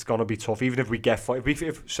going to be tough. Even if we get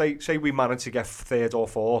if say we manage to get third or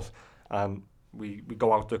fourth and we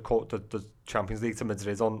go out the Champions League to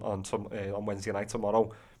Madrid on Wednesday night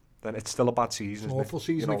tomorrow, then it's still a bad season. Awful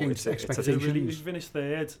season against expectations. We've finished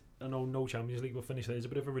third. I know no Champions League will finish third. It's a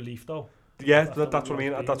bit of a relief, though. Yeah, that's what I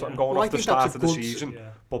mean. That's what I'm going off the start of the season. Yeah.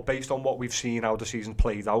 But based on what we've seen, how the season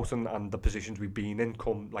played out and the positions we've been in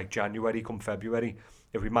come like January, come February,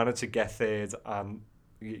 if we manage to get third, and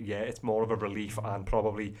yeah, it's more of a relief and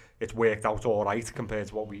probably it's worked out all right compared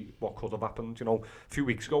to what could have happened. You know, a few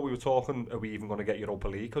weeks ago we were talking, are we even going to get Europa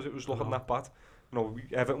League because it was looking that bad? You know,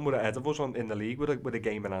 Everton were ahead of us in the league with a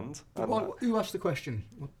game in hand. Who asked the question?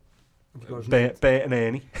 Bert and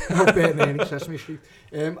Ernie. Bert and Ernie, Sesame Street.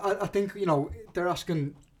 I think, you know, they're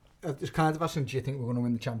asking, it's kind of asking, do you think we're going to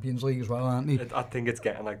win the Champions League as well, aren't they? I think it's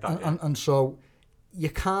getting like that, and so, you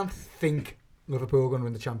can't think Liverpool are going to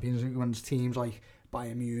win the Champions League when there's teams like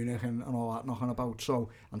Bayern Munich and all that knocking about,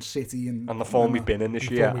 and City and the form we've been in this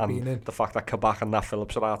year, and the fact that Kabak and Nat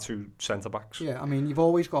Phillips are our two centre-backs. Yeah, I mean, you've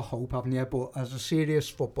always got hope, haven't you? But as a serious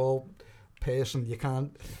football person, you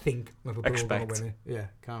can't think Liverpool are going to win it. Yeah,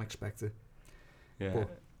 can't expect it. Yeah.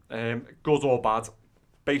 Good or bad?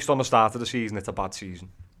 Based on the start of the season, it's a bad season.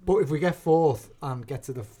 But if we get fourth and get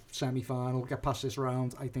to the semi-final, get past this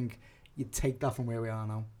round, I think you'd take that from where we are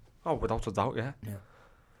now. Oh, without a doubt, yeah. Yeah.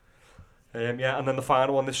 And then the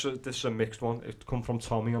final one, this is a mixed one. It come from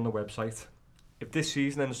Tommy on the website. If this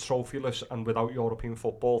season ends trophyless and without European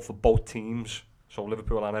football for both teams, so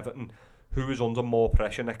Liverpool and Everton, who is under more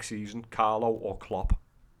pressure next season, Carlo or Klopp?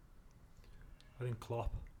 I think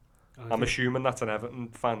Klopp. I'm assuming that's an Everton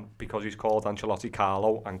fan because he's called Ancelotti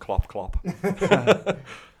Carlo and Klopp. I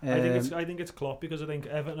think it's Klopp because I think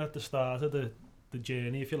Everton at the start of the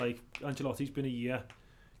journey, if you like, Ancelotti's been a year.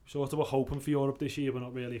 Sort of we're hoping for Europe this year, we're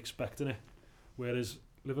not really expecting it. Whereas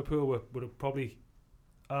Liverpool were probably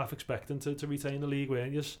half expecting to retain the league,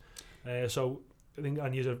 weren't you? So I think,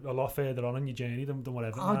 and you're a lot further on in your journey than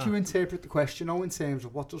whatever. How do you interpret the question, though, in terms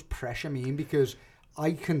of what does pressure mean? Because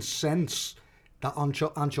I can sense that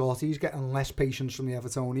Ancelotti's getting less patience from the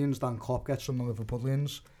Evertonians than Klopp gets from the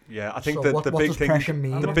Liverpoolians. Yeah, I think so the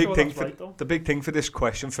big thing for this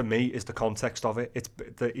question for me is the context of it.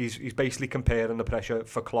 He's basically comparing the pressure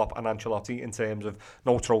for Klopp and Ancelotti in terms of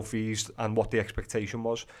no trophies and what the expectation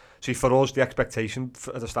was. See, for us, the expectation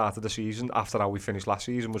at the start of the season, after how we finished last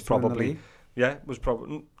season, was probably... Yeah,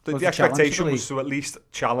 the expectation was to at least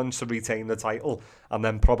challenge to retain the title, and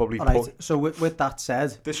then probably. So with that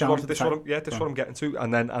said, this is what I'm getting to,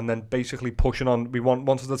 and then basically pushing on. We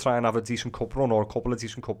wanted to try and have a decent cup run or a couple of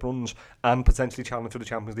decent cup runs, and potentially challenge for the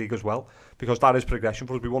Champions League as well, because that is progression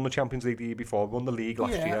for us. We won the Champions League the year before, we won the league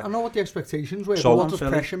last year. Yeah, I know what the expectations were. So what does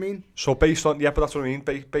pressure mean? So based on but that's what I mean.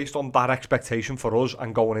 Based on that expectation for us,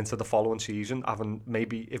 and going into the following season, having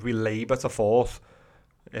maybe if we labour to fourth.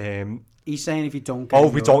 He's saying if you don't get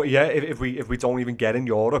if we don't even get in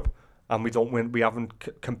Europe and we don't win, we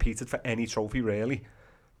haven't competed for any trophy really.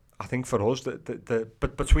 I think for us,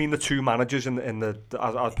 but between the two managers in the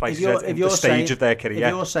stage of their career, if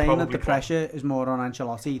you're saying that the pressure is more on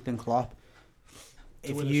Ancelotti than Klopp,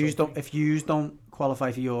 if you don't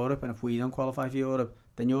qualify for Europe and if we don't qualify for Europe,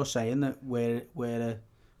 then you're saying that we're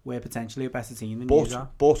we're potentially a better team than you are.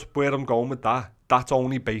 But where I'm going with that, that's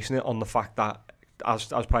only basing it on the fact that, as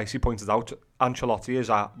Pricey pointed out, Ancelotti is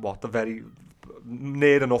at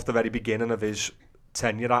near enough the very beginning of his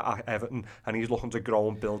tenure at Everton, and he's looking to grow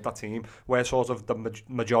and build that team. We're sort of the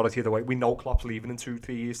majority of the way. We know Klopp's leaving in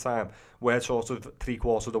 2-3 years' time. We're sort of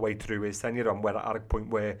 3/4 of the way through his tenure, and we're at a point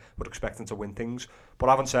where we're expecting to win things. But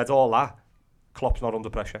having said all that, Klopp's not under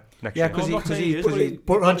pressure next year.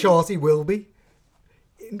 But Ancelotti will be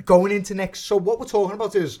going into next. So what we're talking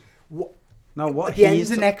about is at the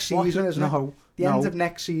end of next season, isn't it? The end of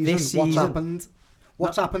next season. What's happened?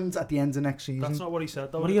 What's happened at the end of next season? That's not what he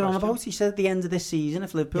said, though. What are you on about? He said at the end of this season,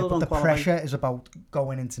 if Liverpool don't qualify... the pressure is about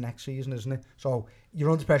going into next season, isn't it? So you're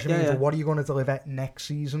under pressure means, well, what are you going to deliver next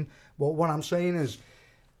season? Well, what I'm saying is,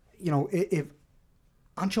 if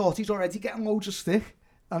Ancelotti's already getting loads of stick,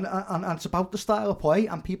 and it's about the style of play,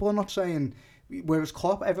 and people are not saying, whereas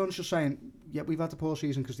Klopp, everyone's just saying, yeah, we've had a poor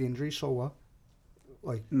season because the injuries, so what?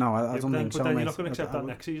 No, I don't think so. But then you're not going to accept that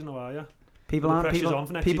next season, are you? People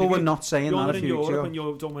were not saying that a few weeks ago. When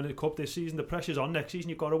you don't win a cup this season, the pressure's on next season.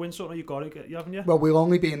 You've got to win something. You've got to get, haven't you? Well, we've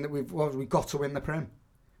only been that we've got to win the Prem.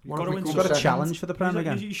 You've got to win. We've got a challenge for the Prem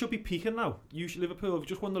again. You should be peaking now. Liverpool have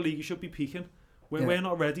just won the league. You should be peaking. We're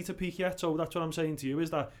not ready to peak yet. So that's what I'm saying to you, is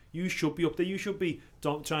that you should be up there. You should be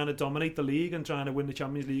trying to dominate the league and trying to win the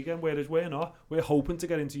Champions League again. Whereas we're not. We're hoping to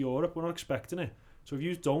get into Europe. We're not expecting it. So if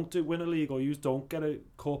you don't win a league or you don't get a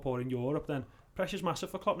cup or in Europe, then pressure's massive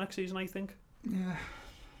for Klopp next season, I think. Yeah.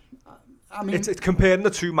 I mean, it's comparing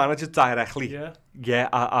the two managers directly. Yeah,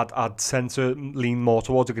 I'd tend to lean more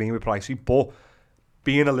towards agreeing with Pricey, but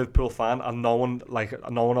being a Liverpool fan and knowing a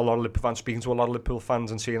lot of Liverpool fans, speaking to a lot of Liverpool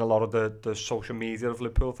fans and seeing a lot of the social media of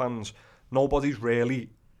Liverpool fans, nobody's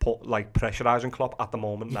really pressurising Klopp at the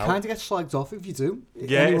moment now. You kind of get slagged off if you do.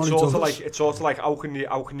 Yeah, it's sort of like how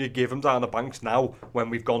can you give him down the banks now when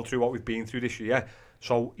we've gone through what we've been through this year?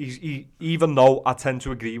 So even though I tend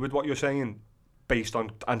to agree with what you're saying, based on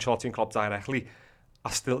Ancelotti and Klopp directly,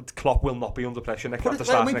 Klopp will not be under pressure next year.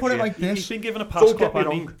 He's been given a pass, Klopp,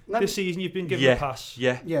 this season you've been given a pass.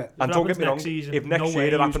 Yeah. And don't get me wrong, if next year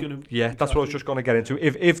it happens, that's what I was just going to get into.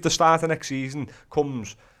 If the start of next season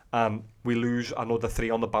comes and we lose another 3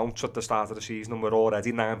 on the bounce at the start of the season and we're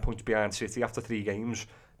already 9 points behind City after 3 games,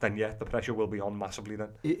 then the pressure will be on massively then.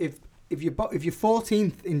 If you're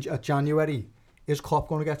 14th at January, is Klopp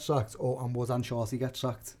going to get sacked, and would Ancelotti get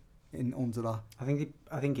sacked under that? I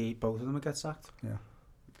think both of them would get sacked. Yeah.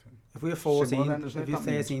 Okay. If we were 14th, if you're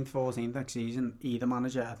 13th, 14th next season, either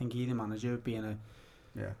manager would be in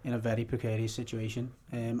a very precarious situation.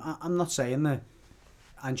 I'm not saying that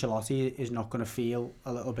Ancelotti is not going to feel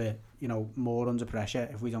a little bit, more under pressure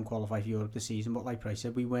if we don't qualify for Europe this season. But like Price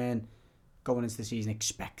said, we weren't going into the season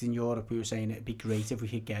expecting Europe. We were saying it'd be great if we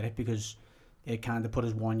could get it because it kind of put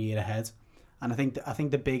us 1 year ahead. And I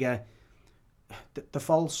think the bigger, the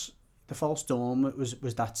false dawn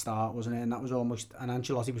was that start, wasn't it? And that was almost, and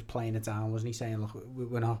Ancelotti was playing it down, wasn't he? Saying, look,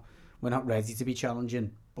 we're not ready to be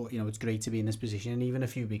challenging, but it's great to be in this position. And even a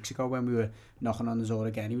few weeks ago when we were knocking on the door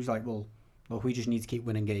again, he was like, well, look, we just need to keep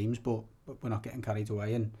winning games, but we're not getting carried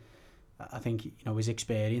away. And I think his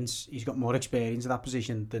experience, he's got more experience in that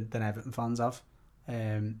position than Everton fans have.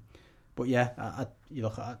 But yeah,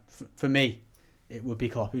 for me, it would be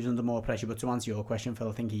Klopp who's under more pressure. But to answer your question, Phil,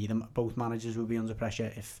 I think both managers would be under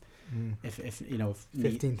pressure if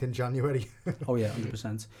 15th in January. Oh yeah,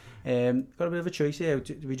 100%. Got a bit of a choice here.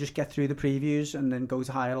 Do we just get through the previews and then go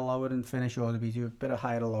to higher or lower and finish, or do we do a bit of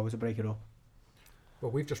higher or lower to break it up?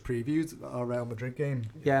 Well, we've just previewed our Real Madrid game.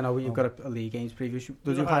 Yeah, no, you've got a league games preview.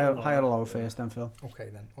 We'll do higher or lower first then, Phil. Okay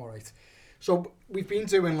then, all right. So we've been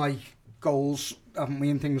doing goals, haven't we,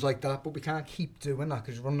 and things like that, but we can't keep doing that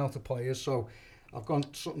because we're running out of players. So I've gone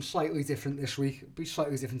something slightly different this week. It'll be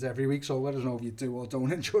slightly different every week, so let us know if you do or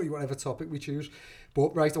don't enjoy whatever topic we choose.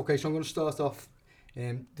 But right, okay, so I'm going to start off.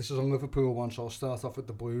 This is a Liverpool one, so I'll start off with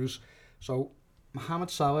the Blues. So Mohamed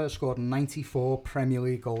Salah has scored 94 Premier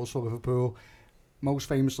League goals for Liverpool, most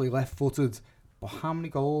famously left-footed. But how many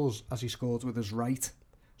goals has he scored with his right?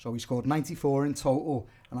 So he scored 94 in total,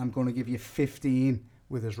 and I'm going to give you 15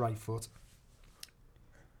 with his right foot.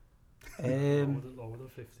 Lower than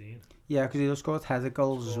 15. Yeah, because he scored header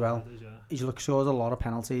goals as well. He's scored a lot of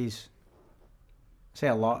penalties. Say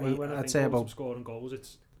a lot. I'd say about scoring goals.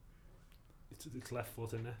 It's left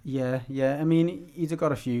foot, isn't it? Yeah. I mean, he'd have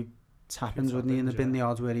got a few tap-ins, wouldn't he? And there'd been the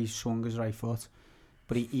odds where he swung his right foot.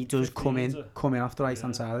 But he does come in off the right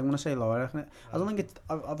hand side. I'm going to say lower, I reckon. I don't think it's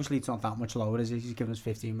obviously it's not that much lower, is it? He's given us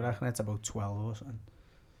 15, but I reckon it's about 12 or something.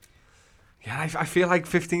 Yeah, I feel like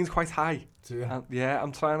 15 is quite high. Yeah.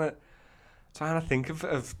 I'm trying to think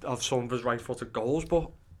of some of his right-footed goals,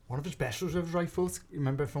 but One of his best was with his right foot. You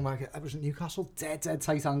remember from like, it was at Newcastle, dead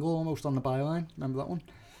tight angle almost on the byline. Remember that one?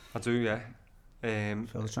 I do, yeah.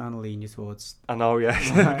 Phil's trying to lean you towards... I know, yeah.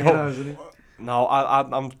 No,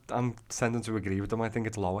 I'm tending to agree with them. I think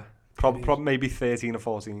it's lower. Probably maybe 13 or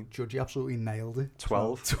 14. Judgy absolutely nailed it.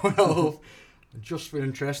 12. 12. And just for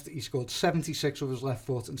interest, he scored 76 with his left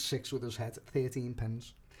foot and 6 with his head. 13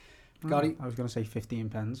 pens. Gary? I was going to say 15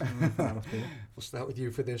 pens. We'll start with you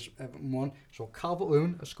for this Everton one. So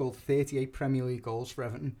Calvert-Lewin has scored 38 Premier League goals for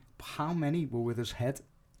Everton. But how many were with his head?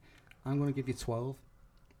 I'm going to give you 12.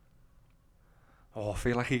 Oh, I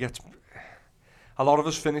feel like he gets... A lot of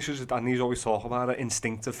his finishes, and he's always talking about it,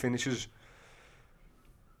 instinctive finishes.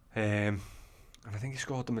 And I think he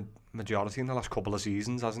scored the majority in the last couple of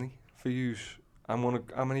seasons, hasn't he? For you, how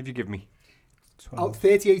many have you give me? 12.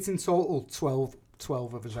 38 in total, 12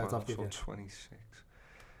 of his head, I'll give you. 26.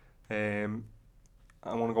 I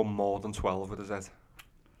want to go more than 12 with his head.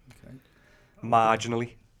 Okay.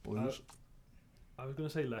 Marginally. Blues. I was going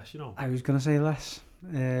to say less, you know. I was going to say less.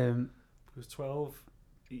 Because 12,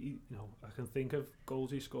 you know, I can think of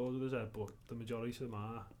goals he scored with his head, but the majority of them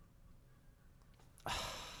are.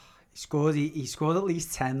 He scored at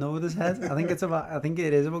least 10 though with his head. I think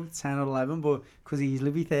it is about 10 or 11, but because he's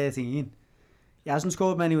easily be 13. He hasn't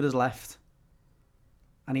scored many with his left.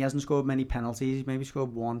 And he hasn't scored many penalties. He's maybe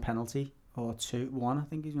scored one penalty or one. I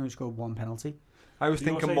think he's maybe scored one penalty. I was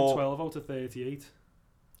thinking more 12 out of 38.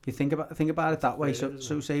 You think about it that way.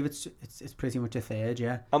 So say it's pretty much a third,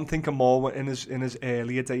 yeah. I'm thinking more in his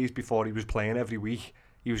earlier days before he was playing every week.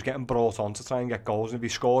 He was getting brought on to try and get goals, and if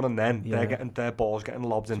he's scoring, then their balls getting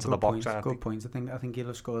lobbed into the box. Good point. I think he'll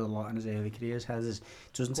have scored a lot in his early career.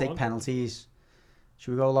 Doesn't take penalties.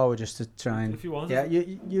 Should we go lower just to try and? If you want. Yeah,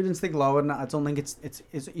 you didn't think lower than that. I don't think it's.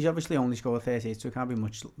 He's obviously only scored 38, so it can't be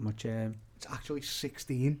much. It's actually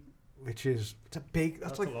 16. Which is, it's a big,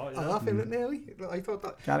 that's like a lot, a half, isn't it, nearly? I thought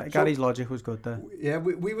that. Gary's logic was good there. Yeah,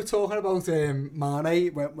 we were talking about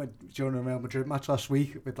Mane during the Real Madrid match last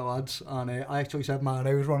week with the lads, and I actually said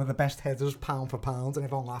Mane was one of the best headers pound for pound, and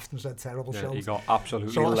everyone laughed and said terrible shots. He got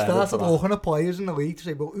absolutely So I started looking at players in the league to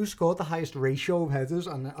say, well, who scored the highest ratio of headers?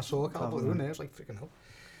 And I saw Calvert-Lewin there, I was like, freaking hell.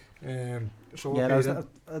 So yeah,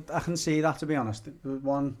 I can see that, to be honest.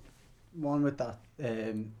 One with that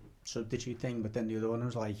substitute thing, but then the other one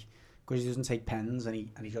was like, because he doesn't take pens and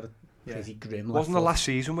he's got a pretty grim left Wasn't foot. the last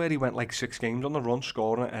season where he went like 6 games on the run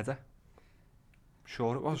scoring a header?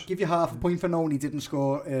 Sure it was. Give you half a point for knowing he didn't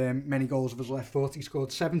score many goals with his left foot. He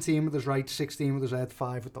scored 17 with his right, 16 with his head,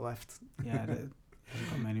 5 with the left. Yeah, he hasn't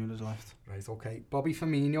got many with his left. Right, okay. Bobby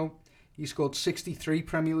Firmino, he scored 63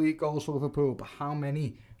 Premier League goals for Liverpool, but how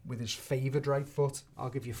many with his favoured right foot? I'll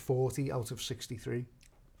give you 40 out of 63.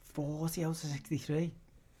 40 out of 63?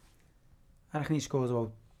 I reckon he scores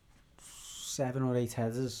about 7 or 8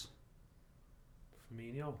 headers.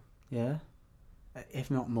 Firmino. Yeah.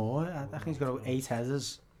 If not more. I think he's got about 8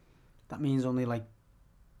 headers. That means only like,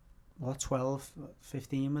 12,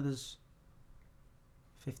 15 with his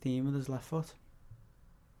left foot.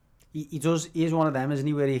 He is one of them, isn't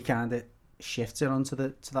he, where he kind of shifts it onto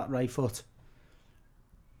to that right foot.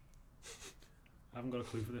 I haven't got a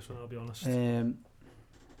clue for this one, I'll be honest.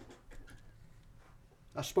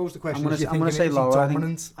 I suppose the question I'm is, going to say lower.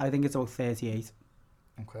 I think it's about 38.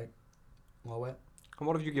 Okay. Lower. And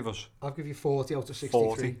what have you give us? I'll give you 40 out of 63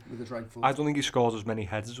 40. with his right foot. I don't think he scored as many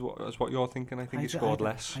heads as what you're thinking. I think he scored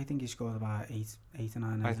less. I think he scored about 8 or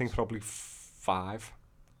 9 headers. I think probably 5,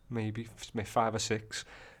 maybe 5 or 6.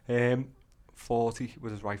 40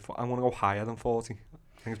 with his right foot. I want to go higher than 40. I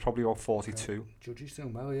think it's probably about 42. Okay. Judge's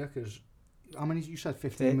doing well, yeah, because how many, you said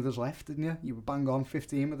 15 with his left, didn't you? You were bang on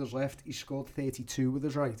 15 with his left. He scored 32 with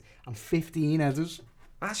his right and 15 headers.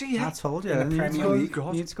 Actually, yeah. I told you. In the Premier League.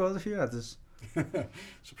 He'd scored a few headers.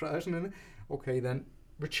 Surprising, isn't it? Okay, then.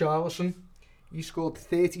 Richarlison, he scored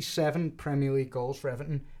 37 Premier League goals for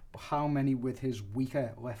Everton, but how many with his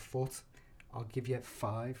weaker left foot? I'll give you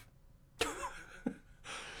 5.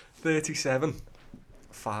 37.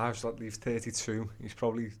 5, so that leaves 32. He's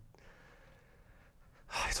probably...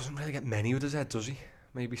 He doesn't really get many with his head, does he?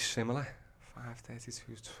 Maybe similar. 5, 32,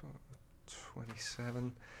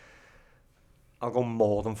 27. I'll go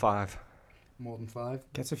more than 5. More than 5?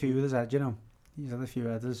 Gets a few with his head, you know. He's had a few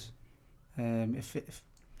headers. I'd say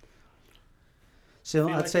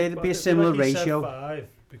it'd be a similar ratio. 5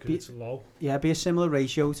 because it's low. Yeah, it'd be a similar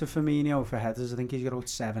ratio to Firmino for headers. I think he's got about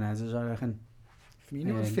 7 headers, I reckon.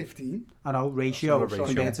 Firmino was 15. I know, ratio Sorry.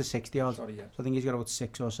 compared to 60 odd. Sorry, yeah. So I think he's got about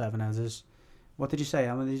 6 or 7 headers. What did you say?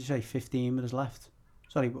 How many did you say? 15 with his left?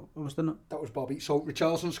 Sorry, what was the... That was Bobby. So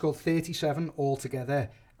Richarlison scored 37 altogether,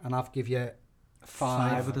 and I've give you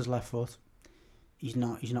 5 with his left foot. he's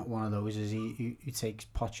not one of those, is he? Who takes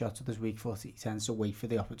pot shots with his weak foot. He tends to wait for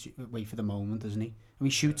the moment, doesn't he? I mean, he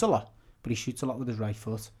shoots a lot, but he shoots a lot with his right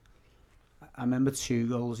foot. I remember 2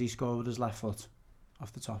 goals he scored with his left foot,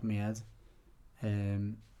 off the top of my head.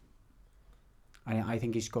 I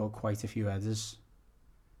think he scored quite a few headers.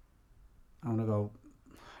 I want to go.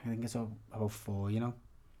 I think it's about 4. You know.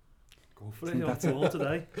 Go for it. You're on form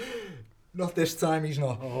today. Not this time, he's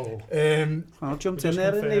not. Oh. I jumped in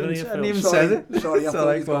there and even Sorry, said it. Sorry, I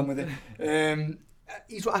thought he'd gone with it.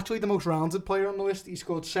 He's actually the most rounded player on the list. He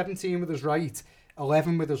scored 17 with his right,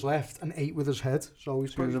 11 with his left, and 8 with his head. So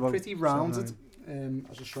he's pretty rounded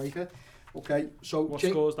as a striker. Okay, so what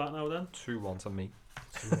score's that now then? 2-1 to me.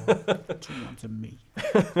 2-1 to me.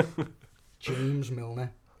 James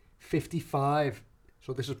Milner, 55.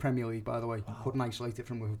 So this is Premier League, by the way. Wow. Couldn't isolate it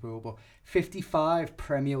from Liverpool, but 55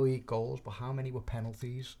 Premier League goals. But how many were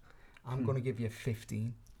penalties? I'm going to give you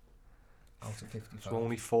 15 out of 55. So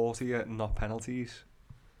only 40 not penalties.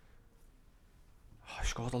 He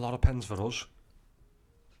scored a lot of pens for us.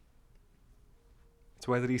 It's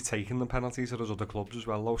whether he's taken the penalties at his other clubs as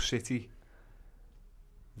well, though. City,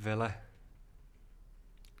 Villa.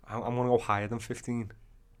 I'm going to go higher than 15.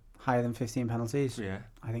 Higher than 15 penalties? Yeah.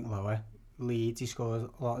 I think lower. Leeds, he scored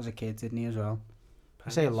a lot as a kid, didn't he, as well? I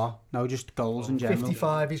say a lot. No, just goals in general.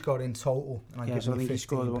 55 he's got in total. Yeah, so I think he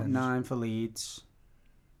scored about 9 for Leeds.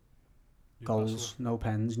 Newcastle. Goals, no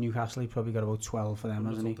pens. Newcastle, he probably got about 12 for them,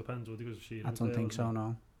 hasn't he? Depends, I don't think so,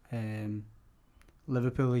 no.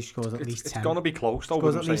 Liverpool, he scores at least 10. It's going to be close, though. He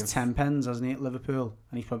scores at least 10 pens, hasn't he, at Liverpool?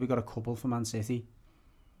 And he's probably got a couple for Man City.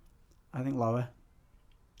 I think lower.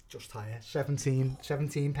 Just higher. 17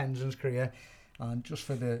 pens in his career. And just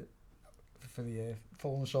for the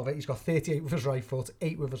fullness of it, he's got 38 with his right foot,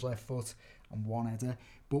 8 with his left foot, and 1 header.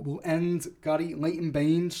 But we'll end, Gary, Leighton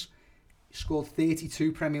Baines. He scored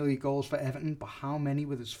 32 Premier League goals for Everton, but how many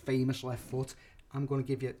with his famous left foot? I'm going to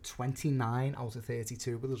give you 29 out of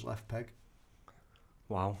 32 with his left peg.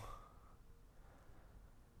 Wow.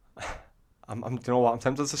 Do you know what? I'm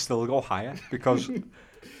tempted to still go higher because a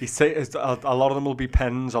lot of them will be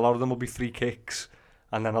pens, a lot of them will be free kicks,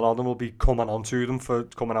 and then a lot of them will be coming onto them for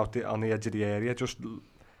coming out on the edge of the area.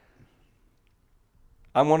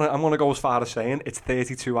 I'm gonna go as far as saying it's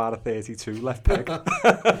 32 out of 32 left peg.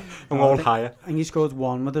 I'm going higher. I think he scored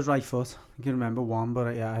 1 with his right foot. I can remember 1,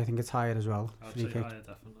 but yeah, I think it's higher as well. I'd say higher,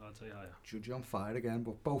 definitely. I'd say higher. Judge on fire again,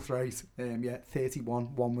 but both right.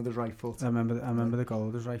 31, 1 with his right foot. I remember the goal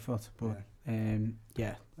with his right foot, but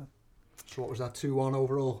yeah. So what was that? 2-1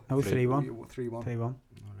 overall? No, 3-1. 3-1. All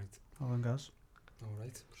right. All in goes. All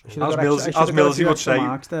right. As Millsy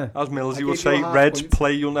would say, Reds,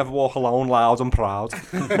 play You'll Never Walk Alone, loud and proud.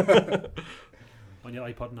 On your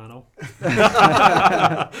iPod Nano.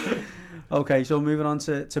 Okay, so moving on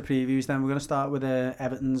to previews then. We're going to start with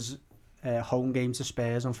Everton's home game to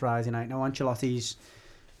Spurs on Friday night. Now, Ancelotti's,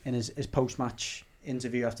 in his post-match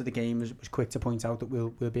interview after the game, was quick to point out that we'll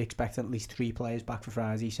be expecting at least 3 players back for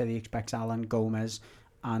Friday. He said he expects Alan, Gomez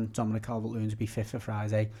and Dominic Calvert-Lewin to be fit for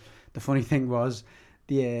Friday. The funny thing was,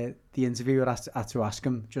 the interviewer had to ask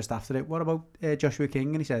him just after it, what about Joshua King?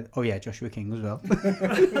 And he said, oh yeah, Joshua King as well.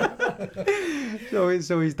 so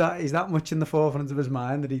he's that much in the forefront of his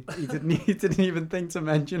mind that he didn't even think to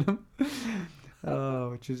mention him.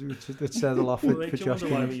 Which says a lot for Josh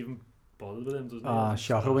King. Why we even bothered with him, doesn't it?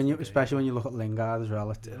 Shocker, especially when you look at Lingard as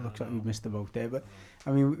well. It looks like we missed the boat there. But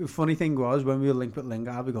I mean, the funny thing was, when we were linked with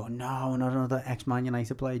Lingard, we go, no, not another ex-Man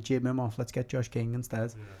United player, jib him off, let's get Josh King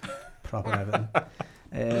instead. Yeah. Proper Everton.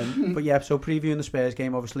 But yeah, so previewing the Spurs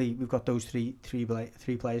game, obviously we've got those three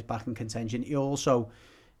players back in contention. He also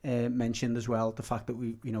mentioned as well the fact that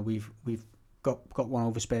we've got one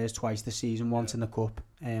over Spurs twice this season, once in the cup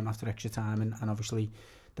after extra time, and obviously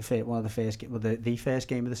the first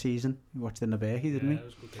game of the season. We watched in the Berkey, didn't we? Yeah, it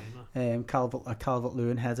was a good game.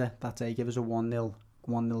 Calvert-Lewin header that day gave us a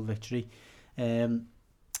 1-0 victory. I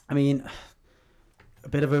mean, a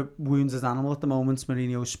bit of a wounded animal at the moment,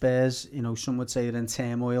 Mourinho's Spurs. Some would say they're in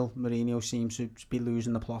turmoil. Mourinho seems to be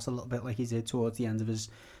losing the plot a little bit, like he did towards the end of his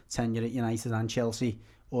tenure at United and Chelsea.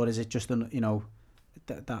 Or is it just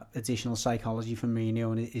that additional psychology from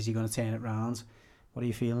Mourinho, and is he going to turn it round? What are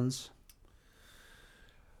your feelings?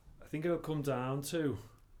 I think it'll come down to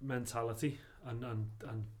mentality, and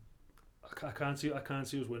I can't see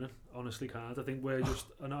us winning. Honestly, can't. I think we're just.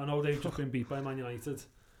 I know they've just been beat by Man United.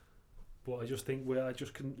 But I just think we're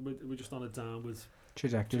just on a downward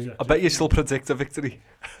trajectory. I bet you still predict a victory.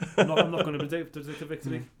 I'm not going to predict a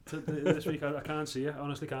victory this week. I can't see it. I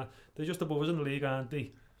honestly can't. They're just above us in the league, aren't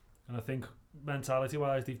they? And I think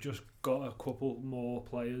mentality-wise, they've just got a couple more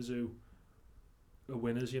players who are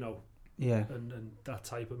winners. Yeah. and that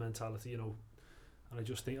type of mentality, you know. And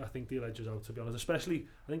I think the edge is out, to be honest. Especially,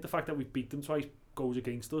 I think the fact that we've beat them twice goes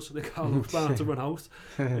against us. They can't plan to run out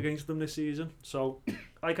against them this season. So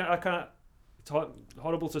I can't. It's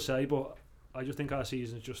horrible to say, but I just think our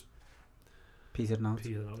season's just petered out.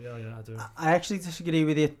 Yeah, I do. I actually disagree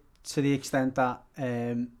with you to the extent that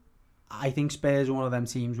I think Spurs are one of them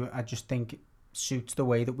teams where I just think suits the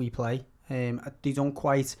way that we play. They don't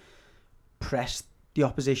quite press the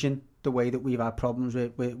opposition the way that we've had problems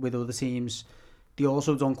with other teams. They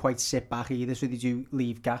also don't quite sit back either, so they do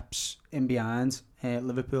leave gaps in behind.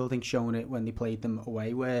 Liverpool, I think, shown it when they played them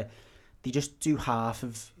away, where they just do half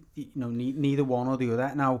of, neither one or the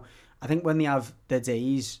other. Now, I think when they have their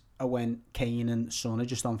days are when Kane and Son are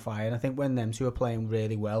just on fire. I think when them two are playing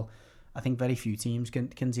really well, I think very few teams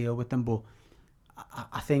can deal with them. But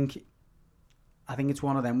I think it's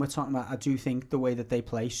one of them we're talking about. I do think the way that they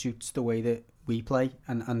play suits the way that we play,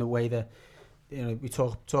 and the way that we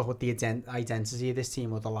talk about the identity of this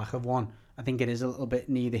team, or the lack of one. I think it is a little bit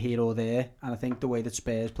neither here or there, and I think the way that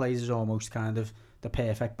Spurs plays is almost kind of the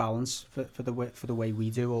perfect balance for the way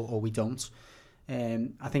we do or we don't.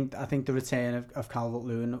 I think the return of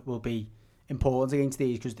Calvert-Lewin will be important against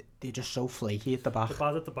these because they're just so flaky at the back. They're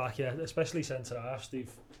bad at the back, yeah, especially centre half,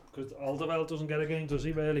 Steve. Because Alderweireld doesn't get a game, does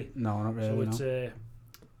he? Really? No, not really. So it's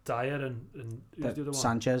Dyer and who's the other one?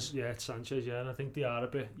 Sanchez. Yeah, it's Sanchez. Yeah, and I think they are a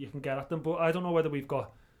bit. You can get at them, but I don't know whether we've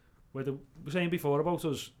got. Whether we're saying before about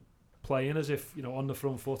us playing as if on the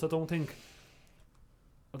front foot. I don't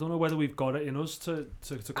know whether we've got it in us to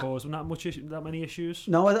cause them that many issues.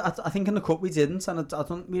 No, I think in the cup we didn't, and I don't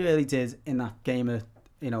think we really did in that game at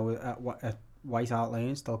White Hart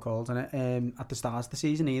Lane, still called, and at the start of the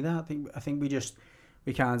season either. I think we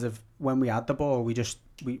kind of, when we had the ball, we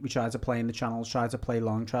tried to play in the channels, tried to play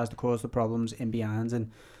long, tried to cause the problems in behind and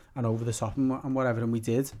over the top and whatever, and we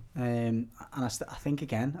did. And I think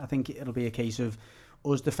it'll be a case of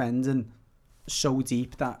us defending so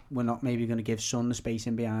deep that we're not maybe going to give Son the space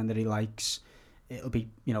in behind that he likes. It'll be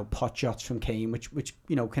pot shots from Kane, which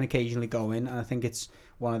can occasionally go in, and I think it's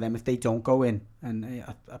one of them. If they don't go in, and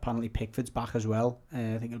apparently Pickford's back as well,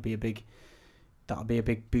 I think that'll be a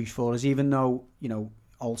big boost for us. Even though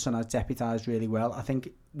Olsen has deputised really well, I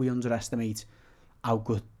think we underestimate how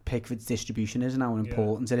good Pickford's distribution is and how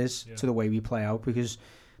important it is to the way we play out, because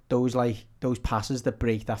those passes that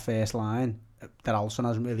break that first line that Olsen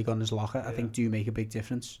hasn't really got in his locker, I think do make a big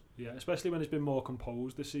difference. Yeah, especially when he's been more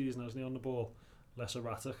composed this season, hasn't he, on the ball, less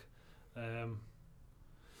erratic.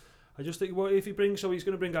 I just think if he brings, so he's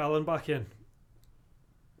going to bring Alan back in.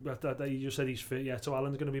 That you just said he's fit, yeah. So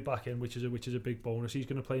Alan's going to be back in, which is a big bonus. He's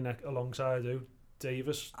going to play alongside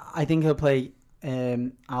Davis. I think he'll play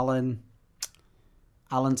Alan,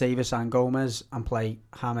 Davis, and Gomez, and play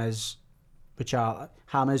James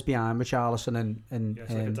behind Richarlison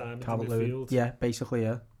and Calvert-Lewin. Yeah, basically,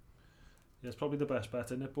 yeah. Yeah, it's probably the best bet,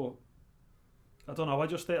 isn't it? But I don't know. I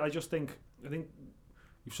think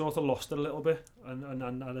we've sort of lost it a little bit,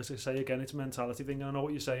 and as I say again, it's a mentality thing. I know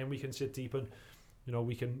what you're saying. We can sit deep and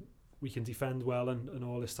we can defend well and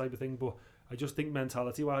all this type of thing, but I just think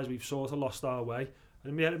mentality wise we've sort of lost our way,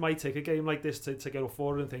 and it might take a game like this to get up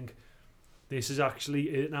for it and think this is actually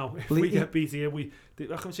it now. If we get beat here,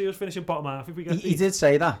 I can see us finishing bottom half if we get beat. He did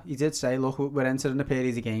say that. He did say, look, we're entering a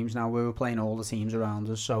period of games now where we're playing all the teams around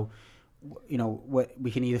us, so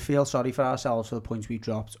we can either feel sorry for ourselves for the points we've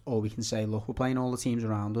dropped, or we can say, look, we're playing all the teams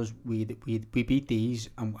around us, we beat these,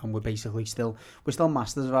 and we're basically still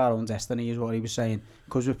masters of our own destiny, is what he was saying,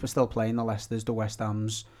 because we're still playing the Leicesters, the West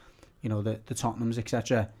Hams, the Tottenhams,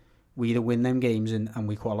 etc. We either win them games and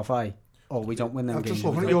we qualify, or we don't win them games. I'm just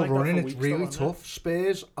looking at your running, it's really tough.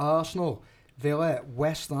 Spurs, Arsenal, Villa,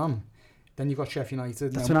 West Ham. Then you've got Sheffield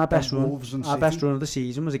United. That's when our best run. Our best run of the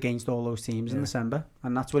season was against all those teams in December,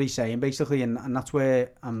 and that's what he's saying basically. And that's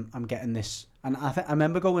where I'm getting this. And I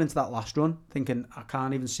remember going into that last run thinking I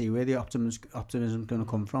can't even see where the optimism going to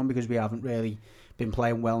come from, because we haven't really been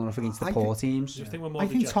playing well enough against the poor teams. I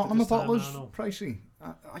think Tottenham are bottlers, Pricey.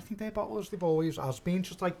 I think they're bottlers. They've always has been,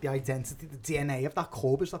 just like the identity, the DNA of that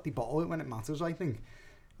club is that they bottle it when it matters. I think.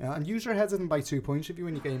 Yeah, and you're ahead of them by 2 points if you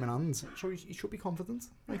win your game in hand, so you should be confident,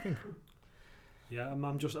 I think. Yeah,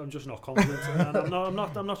 I'm just not confident. And I'm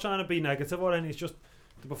not trying to be negative or anything. It's just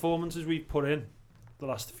the performances we've put in the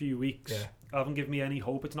last few weeks haven't given me any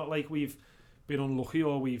hope. It's not like we've been unlucky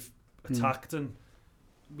or we've attacked and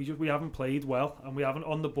we haven't played well, and we haven't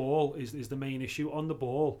on the ball is the main issue. On the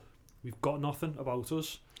ball, we've got nothing about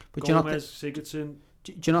us. But Gomez, Sigurdsson.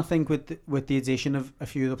 Do you not think with the addition of a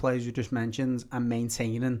few of the players you just mentioned and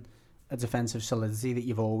maintaining a defensive solidity that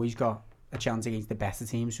you've always got a chance against the better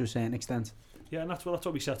teams to a certain extent? Yeah, and that's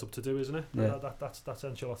what we set up to do, isn't it? Yeah. That's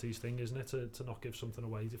Ancelotti's thing, isn't it? To not give something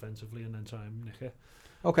away defensively and then try and nick it.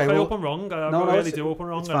 Okay, I well, hope I'm wrong. I no, really do hope I'm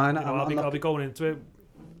wrong. it's fine. And, I'm I'll be going into it,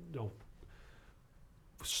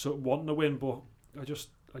 wanting to win, but I just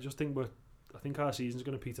think I think our season's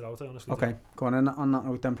going to peter out. I honestly. Okay, go on that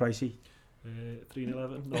note then, Pricey.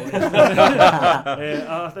 3-11. No,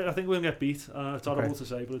 I think we'll get beat. It's horrible to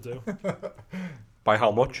say, but I do. By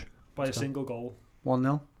how much? By a single goal.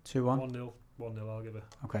 1-0, 2-1. 1-0. I'll give it.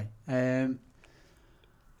 Okay. I'm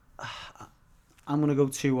going to go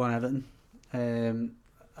 2-1 Everton.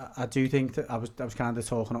 I do think that I was kind of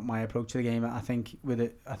talking up my approach to the game. I think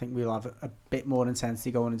we'll have a bit more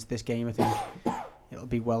intensity going into this game. I think it'll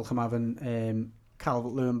be welcome having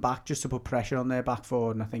Calvert-Lewin back just to put pressure on their back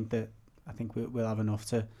forward, and I think we'll have enough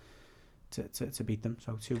to beat them.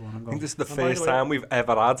 So 2-1. I think this is the first time we've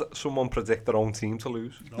ever had someone predict their own team to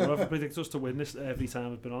lose. No, I've predicted us to win this every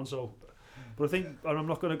time I've been on. So, but I think, and I'm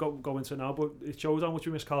not going to go into it now, but it shows how much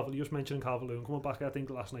we missed Calvert. You just mentioned Calvert-Lewin coming back. I think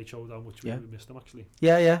last night showed how much we missed him actually.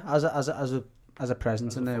 Yeah. As a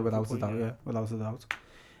presence in there, without a doubt. Yeah, without a doubt.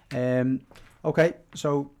 Okay,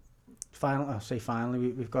 so.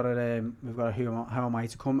 Finally, we've got a how am I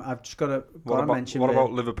to come? I've just got to mention. What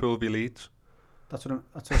about Liverpool v Leeds? That's what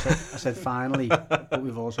I said finally, but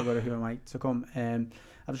we've also got a who am I to come. I've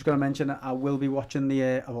just got to mention that I will be watching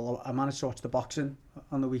I managed to watch the boxing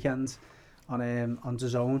on the weekend on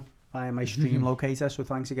DAZN via my stream locator. So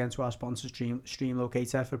thanks again to our sponsor Stream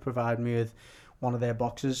Locator for providing me with one of their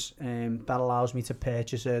boxes. That allows me to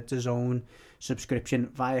purchase a DAZN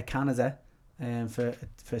subscription via Canada. For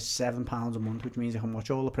 £7 a month, which means I can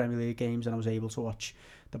watch all the Premier League games, and I was able to watch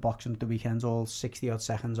the boxing at the weekends, all 60 odd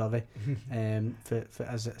seconds of it, for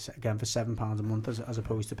 £7 a month, as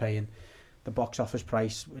opposed to paying the box office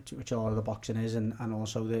price, which a lot of the boxing is, and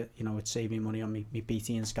also it's saving money on me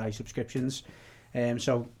BT and Sky subscriptions.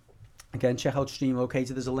 So again, check out Stream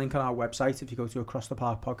Locator. There's a link on our website if you go to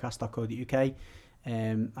acrosstheparkpodcast.co.uk,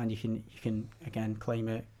 and you can again claim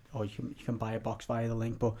it. Or you can buy a box via the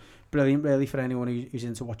link. But brilliant, really, for anyone who's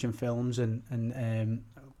into watching films and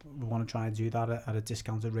we want to try and do that at a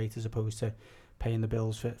discounted rate as opposed to paying the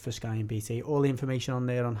bills for Sky and BT. All the information on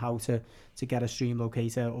there on how to get a Stream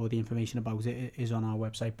Locator or the information about it is on our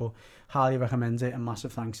website. But highly recommend it, and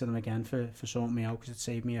massive thanks to them again for sorting me out, because it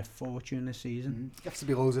saved me a fortune this season. You have to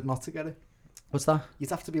be loaded not to get it. What's that? You'd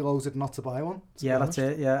have to be loaded not to buy one. Yeah, that's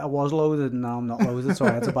it. Yeah, I was loaded and now I'm not loaded, so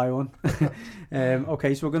I had to buy one.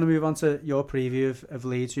 Okay, so we're going to move on to your preview of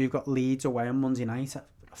Leeds. So you've got Leeds away on Monday night,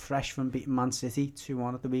 fresh from beating Man City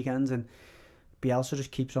 2-1 at the weekend, and Bielsa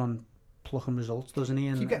just keeps on plucking results, doesn't he?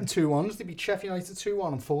 And keep getting 2-1s. They beat Sheffield United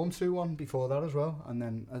 2-1 and Fulham 2-1 before that as well, and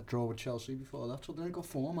then a draw with Chelsea before that. So they've got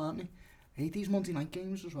form, aren't they? I hate these Monday night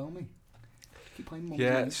games as well, mate.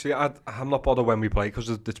 Yeah, see, I'm not bothered when we play because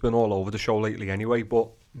it's been all over the show lately anyway. But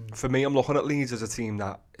for me, I'm looking at Leeds as a team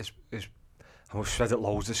that is I've said it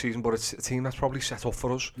loads this season, but it's a team that's probably set up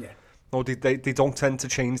for us. Yeah. No, they don't tend to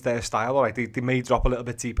change their style. All right, they may drop a little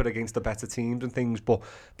bit deeper against the better teams and things, but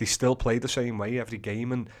they still play the same way every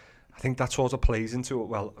game, and I think that sort of plays into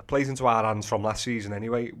our hands from last season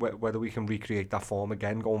anyway. Whether we can recreate that form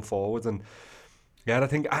again going forward, and yeah, I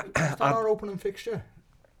think our opening fixture.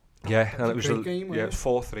 Yeah, and it was game, it was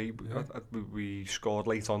 4-3. Yeah. We scored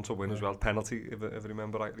late on to win as well, penalty if I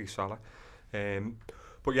remember rightly, Salah.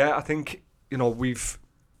 But yeah, I think we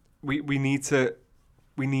need to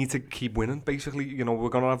keep winning. Basically, we're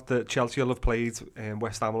gonna have the Chelsea will have played,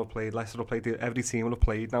 West Ham will have played, Leicester will have played. Every team will have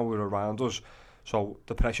played now. We're around us. So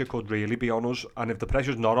the pressure could really be on us, and if the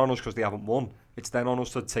pressure's not on us because they haven't won, it's then on us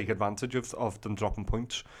to take advantage of them dropping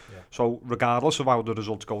points. Yeah. So regardless of how the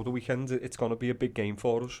results go the weekend, it's going to be a big game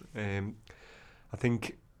for us. I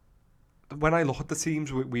think when I look at the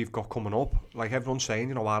teams we've got coming up, like everyone's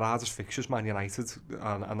saying, our hardest fixtures, Man United,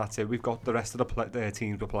 and that's it. We've got the rest of the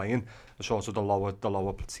teams we're playing, sort of the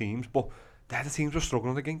lower teams, but they're the teams we're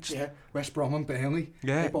struggling against. Yeah, West Brom and Burnley.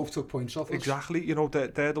 Yeah, they both took points off us. Exactly.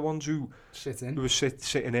 They're the ones who were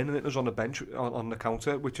sitting in, and it was on the bench on the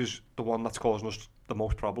counter, which is the one that's causing us the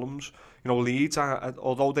most problems. Leeds are,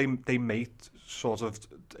 although they may sort of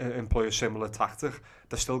employ a similar tactic,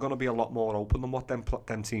 they're still going to be a lot more open than what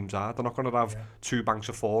them teams are. They're not going to have two banks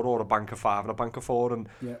of four or a bank of five and a bank of four, and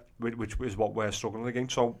which is what we're struggling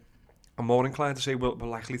against. So I'm more inclined to say we're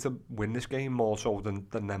likely to win this game more so than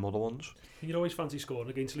them other ones. You'd always fancy scoring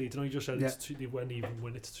against Leeds. You just said they wouldn't even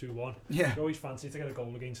win it 2-1. Yeah. You'd always fancy to get a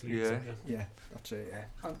goal against Leeds. Yeah, that's it.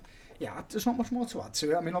 Yeah, and there's not much more to add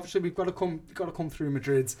to it. I mean, obviously we've got to come through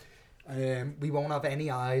Madrid. We won't have any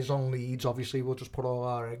eyes on Leeds. Obviously, we'll just put all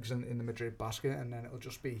our eggs in the Madrid basket, and then it'll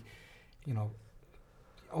just be,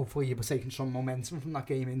 hopefully you'll be taking some momentum from that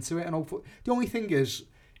game into it. And hopefully, the only thing is,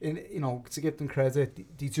 to give them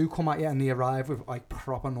credit, they do come at you and they arrive with like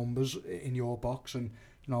proper numbers in your box. And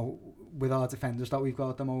with our defenders that we've got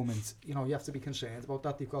at the moment, you have to be concerned about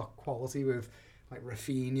that. They've got quality with like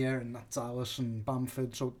Rafinha and Nat Dallas and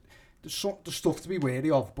Bamford, so there's stuff to be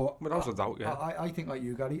wary of. But without a doubt, yeah. I think like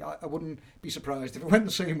you, Gary, I wouldn't be surprised if it went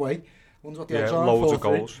the same way. I wonder what the odds yeah, are. Loads of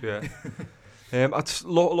goals, yeah.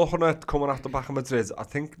 Looking at coming at the back of Madrid, I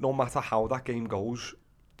think no matter how that game goes,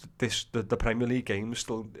 the Premier League game is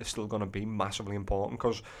still going to be massively important,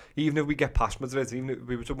 because even if we get past Madrid, even if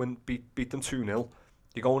we were to beat them 2-0,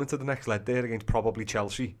 you're going into the next leg there against probably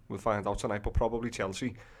Chelsea. We'll find out tonight, but probably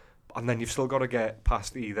Chelsea. And then you've still got to get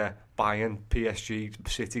past either Bayern, PSG,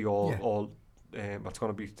 City, or it's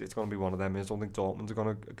going to be one of them. I don't think Dortmund are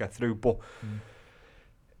going to get through, but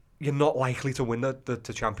you're not likely to win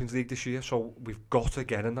the Champions League this year, so we've got to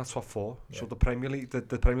get in that top four. Yeah. So the Premier League, the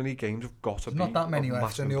Premier League games have got to be not that many of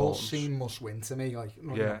left, and they all importance. seem must win to me.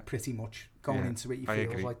 Like pretty much going into it, you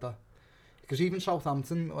feel like that. Because even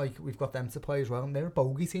Southampton, like we've got them to play as well, and they're a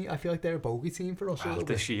bogey team. I feel like they're a bogey team for us. Well,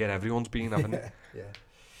 this year everyone's been having it.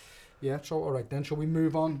 Yeah. So all right then, shall we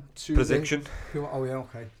move on to prediction?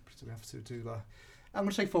 Okay. We have to do that. I'm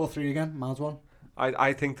gonna say 4-3 again. Mad one.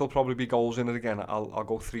 I think there'll probably be goals in it again. I'll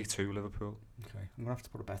go 3-2 Liverpool. Okay, I'm gonna have to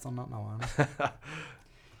put a bet on that now, aren't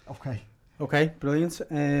I? Okay, brilliant.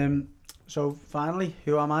 So finally,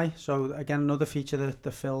 who am I? So again, another feature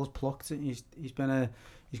that Phil's plucked. He's gonna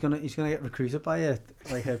get recruited by a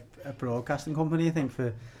broadcasting company, I think,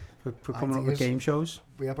 for coming up with game shows.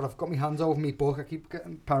 Yeah, but I've got my hands over my book. I keep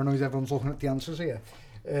getting paranoid everyone's looking at the answers here.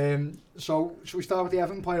 So should we start with the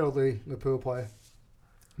Everton player or the Liverpool player?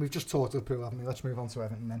 We've just talked Liverpool, haven't we? Let's move on to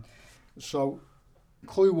Everton then. So,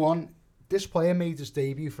 clue 1, this player made his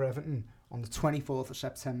debut for Everton on the 24th of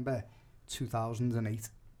September 2008.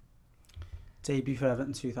 Debut for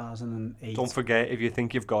Everton 2008. Don't forget, if you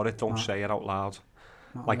think you've got it, don't say it out loud.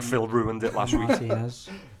 Like Phil ruined it last week. Yeah.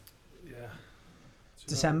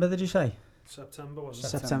 December, did you say? September, wasn't it?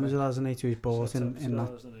 September 2008 he was bought in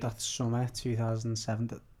that summer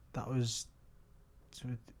 2007. That was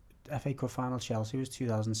FA Cup final Chelsea was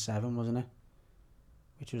 2007, wasn't it?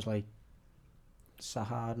 Which was like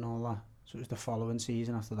Sahar and all that. So it was the following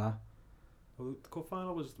season after that. Well, the cup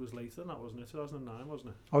final was later than that, wasn't it? 2009,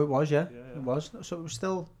 wasn't it? Oh, it was, yeah. It was. So it was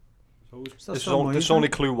still. This is only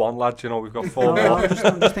clue 1, lad. We've got 4 more. I'm just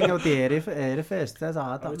thinking about the area first. That's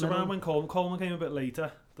hard. It's around when Coleman came a bit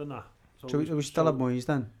later than that. So we still had Moyes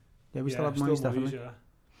then? Yeah, we still had Moyes, definitely. Yeah.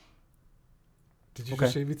 Did you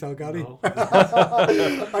just see me tell Gary? No.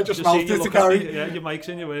 I just mouthed it to Gary. Yeah, your mic's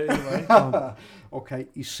in your way. Okay,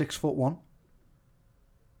 he's 6'1".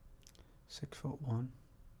 6'1".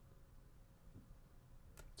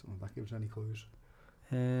 Don't know if that gives any clues.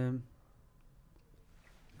 Am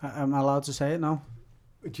I allowed to say it now?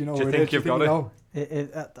 Do you know? Do you think you've got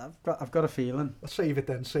it? I've got a feeling. Let's save it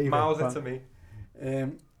then. Save Mouth it. to me.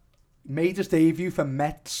 Made his debut for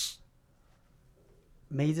Metz.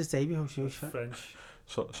 Made his debut. French.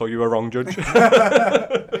 So you were wrong, Judge. Louis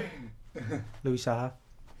Saha.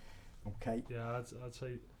 Okay. Yeah, I'd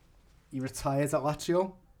say. He retired at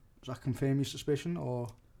Lazio. Does that confirm your suspicion, or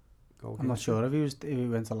go? I'm not sure if he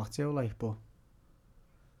went to Lazio, but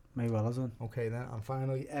may well have done. Okay then, and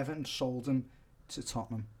finally, Everton sold him to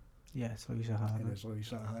Tottenham. Yeah, it's Louis Saha. It is Louis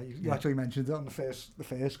Saha. You actually mentioned it on the first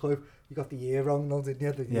clue. You got the year wrong, though,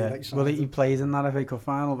 didn't you? Well, he played in that FA Cup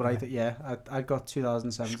final, but I got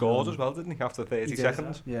 2007. Scored as well, didn't he? After 30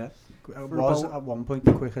 seconds. Yeah, it was at one point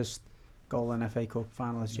the quickest goal in FA Cup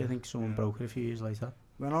final history. I think someone broke it a few years later.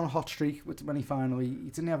 Went on a hot streak when he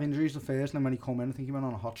didn't have injuries at first, and then when he came in, I think he went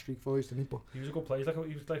on a hot streak for us, didn't he? But he was a good player.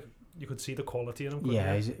 You could see the quality in him.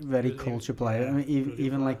 Yeah, he's a very culture player. I mean,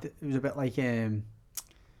 even like it was a bit like the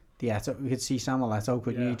Eto'o. We could see Samuel Eto'o,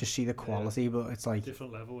 couldn't you? Just see the quality, but it's like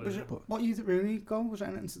different level. What year did Rooney go? Was it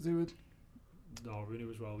anything to do with? No, Rooney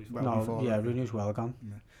was well before. Rooney was well gone.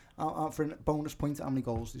 Yeah. For a bonus point, how many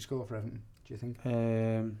goals did he score for Everton? Do you think?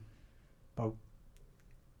 About.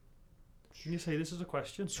 Can you say this is a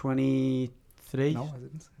question? 23. No, I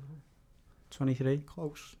didn't. 23.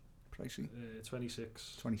 Close. Pricey.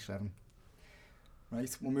 26. 27.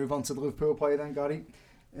 Right, we'll move on to the Liverpool player then, Gary.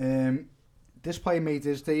 This player made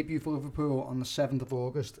his debut for Liverpool on the 7th of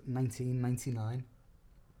August, 1999.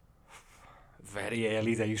 Very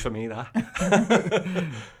early days for me, that.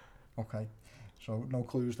 Okay, so no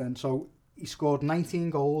clues then. So he scored 19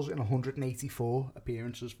 goals in 184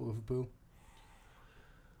 appearances for Liverpool.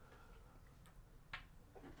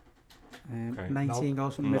 19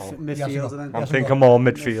 goals from midfielder then. I'm thinking more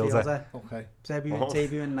midfielder. Okay.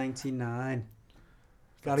 Debut in 99.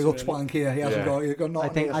 Gary Up's blank here. He hasn't got. He's got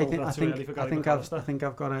nothing. I think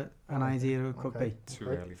I've got an idea who it could be. Too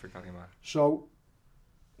early for Gary Mack. So,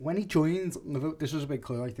 when he joined Liverpool, this is a big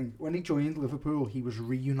clue, I think. When he joined Liverpool, he was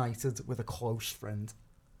reunited with a close friend.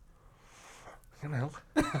 Hell.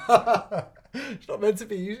 It's not meant to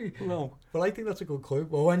be easy. No. But I think that's a good clue.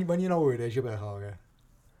 Well, when you know who it is, you'll be like, oh, yeah.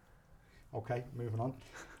 Okay, moving on.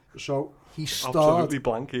 So, he starred... Absolutely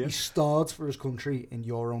blank here. He starred for his country in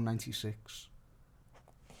Euro 96.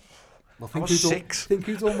 Well, I was 6. Think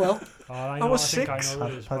you've done well. I was think 6. I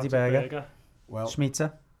know it Paddy Berger. Well,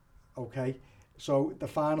 Schmitzer. Okay. So, the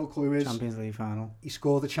final clue is... Champions League final. He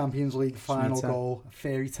scored the Champions League final Schmitzer. goal. A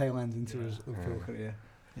fairy tale ending to his Liverpool career.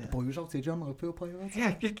 Yeah. The Blues out here, John, Liverpool player.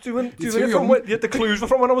 Yeah, you're doing You're it too from young. the clues were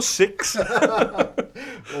from when I was 6.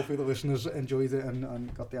 Hopefully the listeners enjoyed it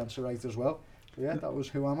and got the answer right as well. But yeah, that was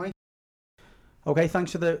Who Am I? Okay,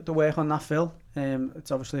 thanks for the work on that, Phil. It's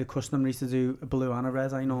obviously a customary to do a blue and a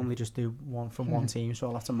red. I normally just do one from one team, so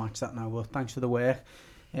I'll have to match that now. But thanks for the work.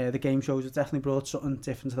 The game shows have definitely brought something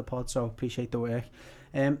different to the pod, so appreciate the work.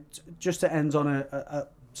 Just to end on a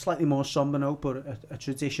slightly more somber note, but a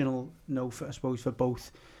traditional note, for, I suppose, for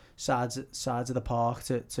both sides of the park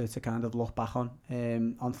to kind of look back on.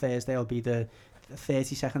 On Thursday, will be the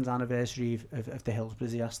 32nd anniversary of the Hillsborough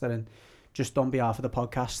disaster, and just on behalf of the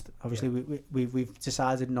podcast, obviously we've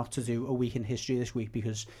decided not to do a week in history this week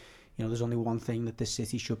because there's only one thing that this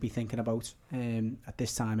city should be thinking about at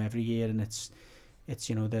this time every year, and it's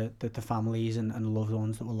the families and loved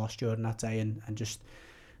ones that were lost during that day, and just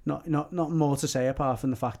not more to say apart from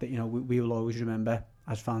the fact that we will always remember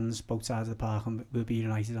as fans both sides of the park, and we'll be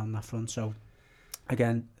united on that front. So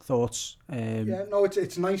again, thoughts?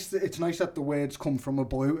 It's nice. It's nice that the words come from a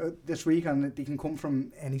blue this week, and they can come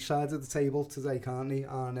from any side of the table today, can't they?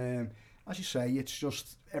 And as you say, it's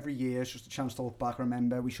just every year, it's just a chance to look back,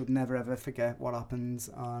 remember. We should never ever forget what happened.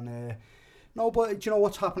 And but you know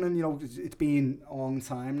what's happening? It's been a long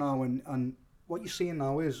time now, and what you're seeing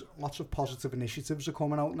now is lots of positive initiatives are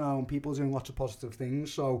coming out now, and people are doing lots of positive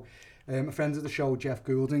things. So, a friend of the show, Jeff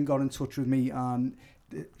Goulding, got in touch with me, and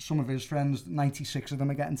some of his friends, 96 of them,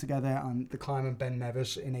 are getting together, and they're climbing Ben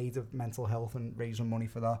Nevis in aid of mental health and raising money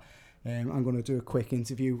for that. I'm going to do a quick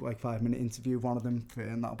interview, like 5-minute interview of one of them,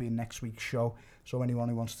 and that'll be in next week's show. So anyone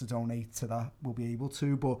who wants to donate to that will be able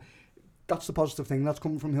to. But that's the positive thing that's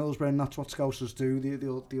coming from Hillsborough, and that's what Scousers do.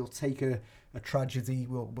 They'll take a tragedy,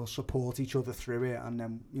 we'll support each other through it, and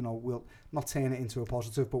then we'll not turn it into a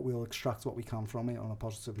positive, but we'll extract what we can from it on a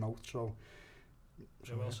positive note. So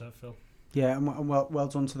well said, Phil. Yeah, and well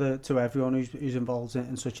done to everyone who's involved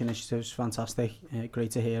in such initiatives. Fantastic,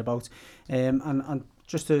 great to hear about. And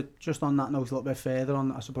just on that note a little bit further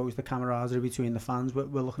on, I suppose the camaraderie between the fans.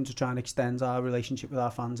 We're looking to try and extend our relationship with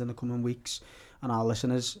our fans in the coming weeks and our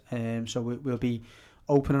listeners. So we'll be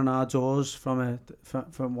opening our doors from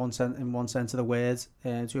one sense of the word,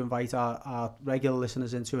 to invite our regular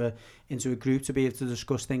listeners into a group to be able to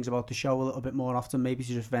discuss things about the show a little bit more often, maybe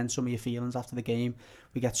to just vent some of your feelings after the game.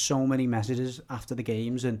 We get so many messages after the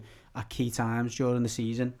games and at key times during the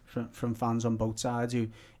season from fans on both sides who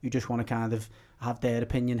just want to kind of have their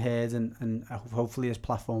opinion heard, and hopefully this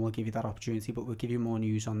platform will give you that opportunity, but we'll give you more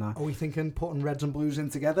news on that. Are we thinking putting Reds and Blues in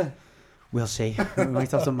together? We'll see. We might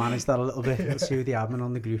have to manage that a little bit. We'll see who the admin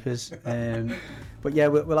on the group is. But yeah,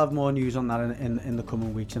 we'll have more news on that in the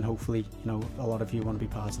coming weeks, and hopefully, a lot of you want to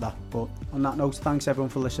be part of that. But on that note, thanks everyone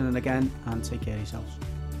for listening again, and take care of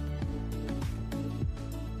yourselves.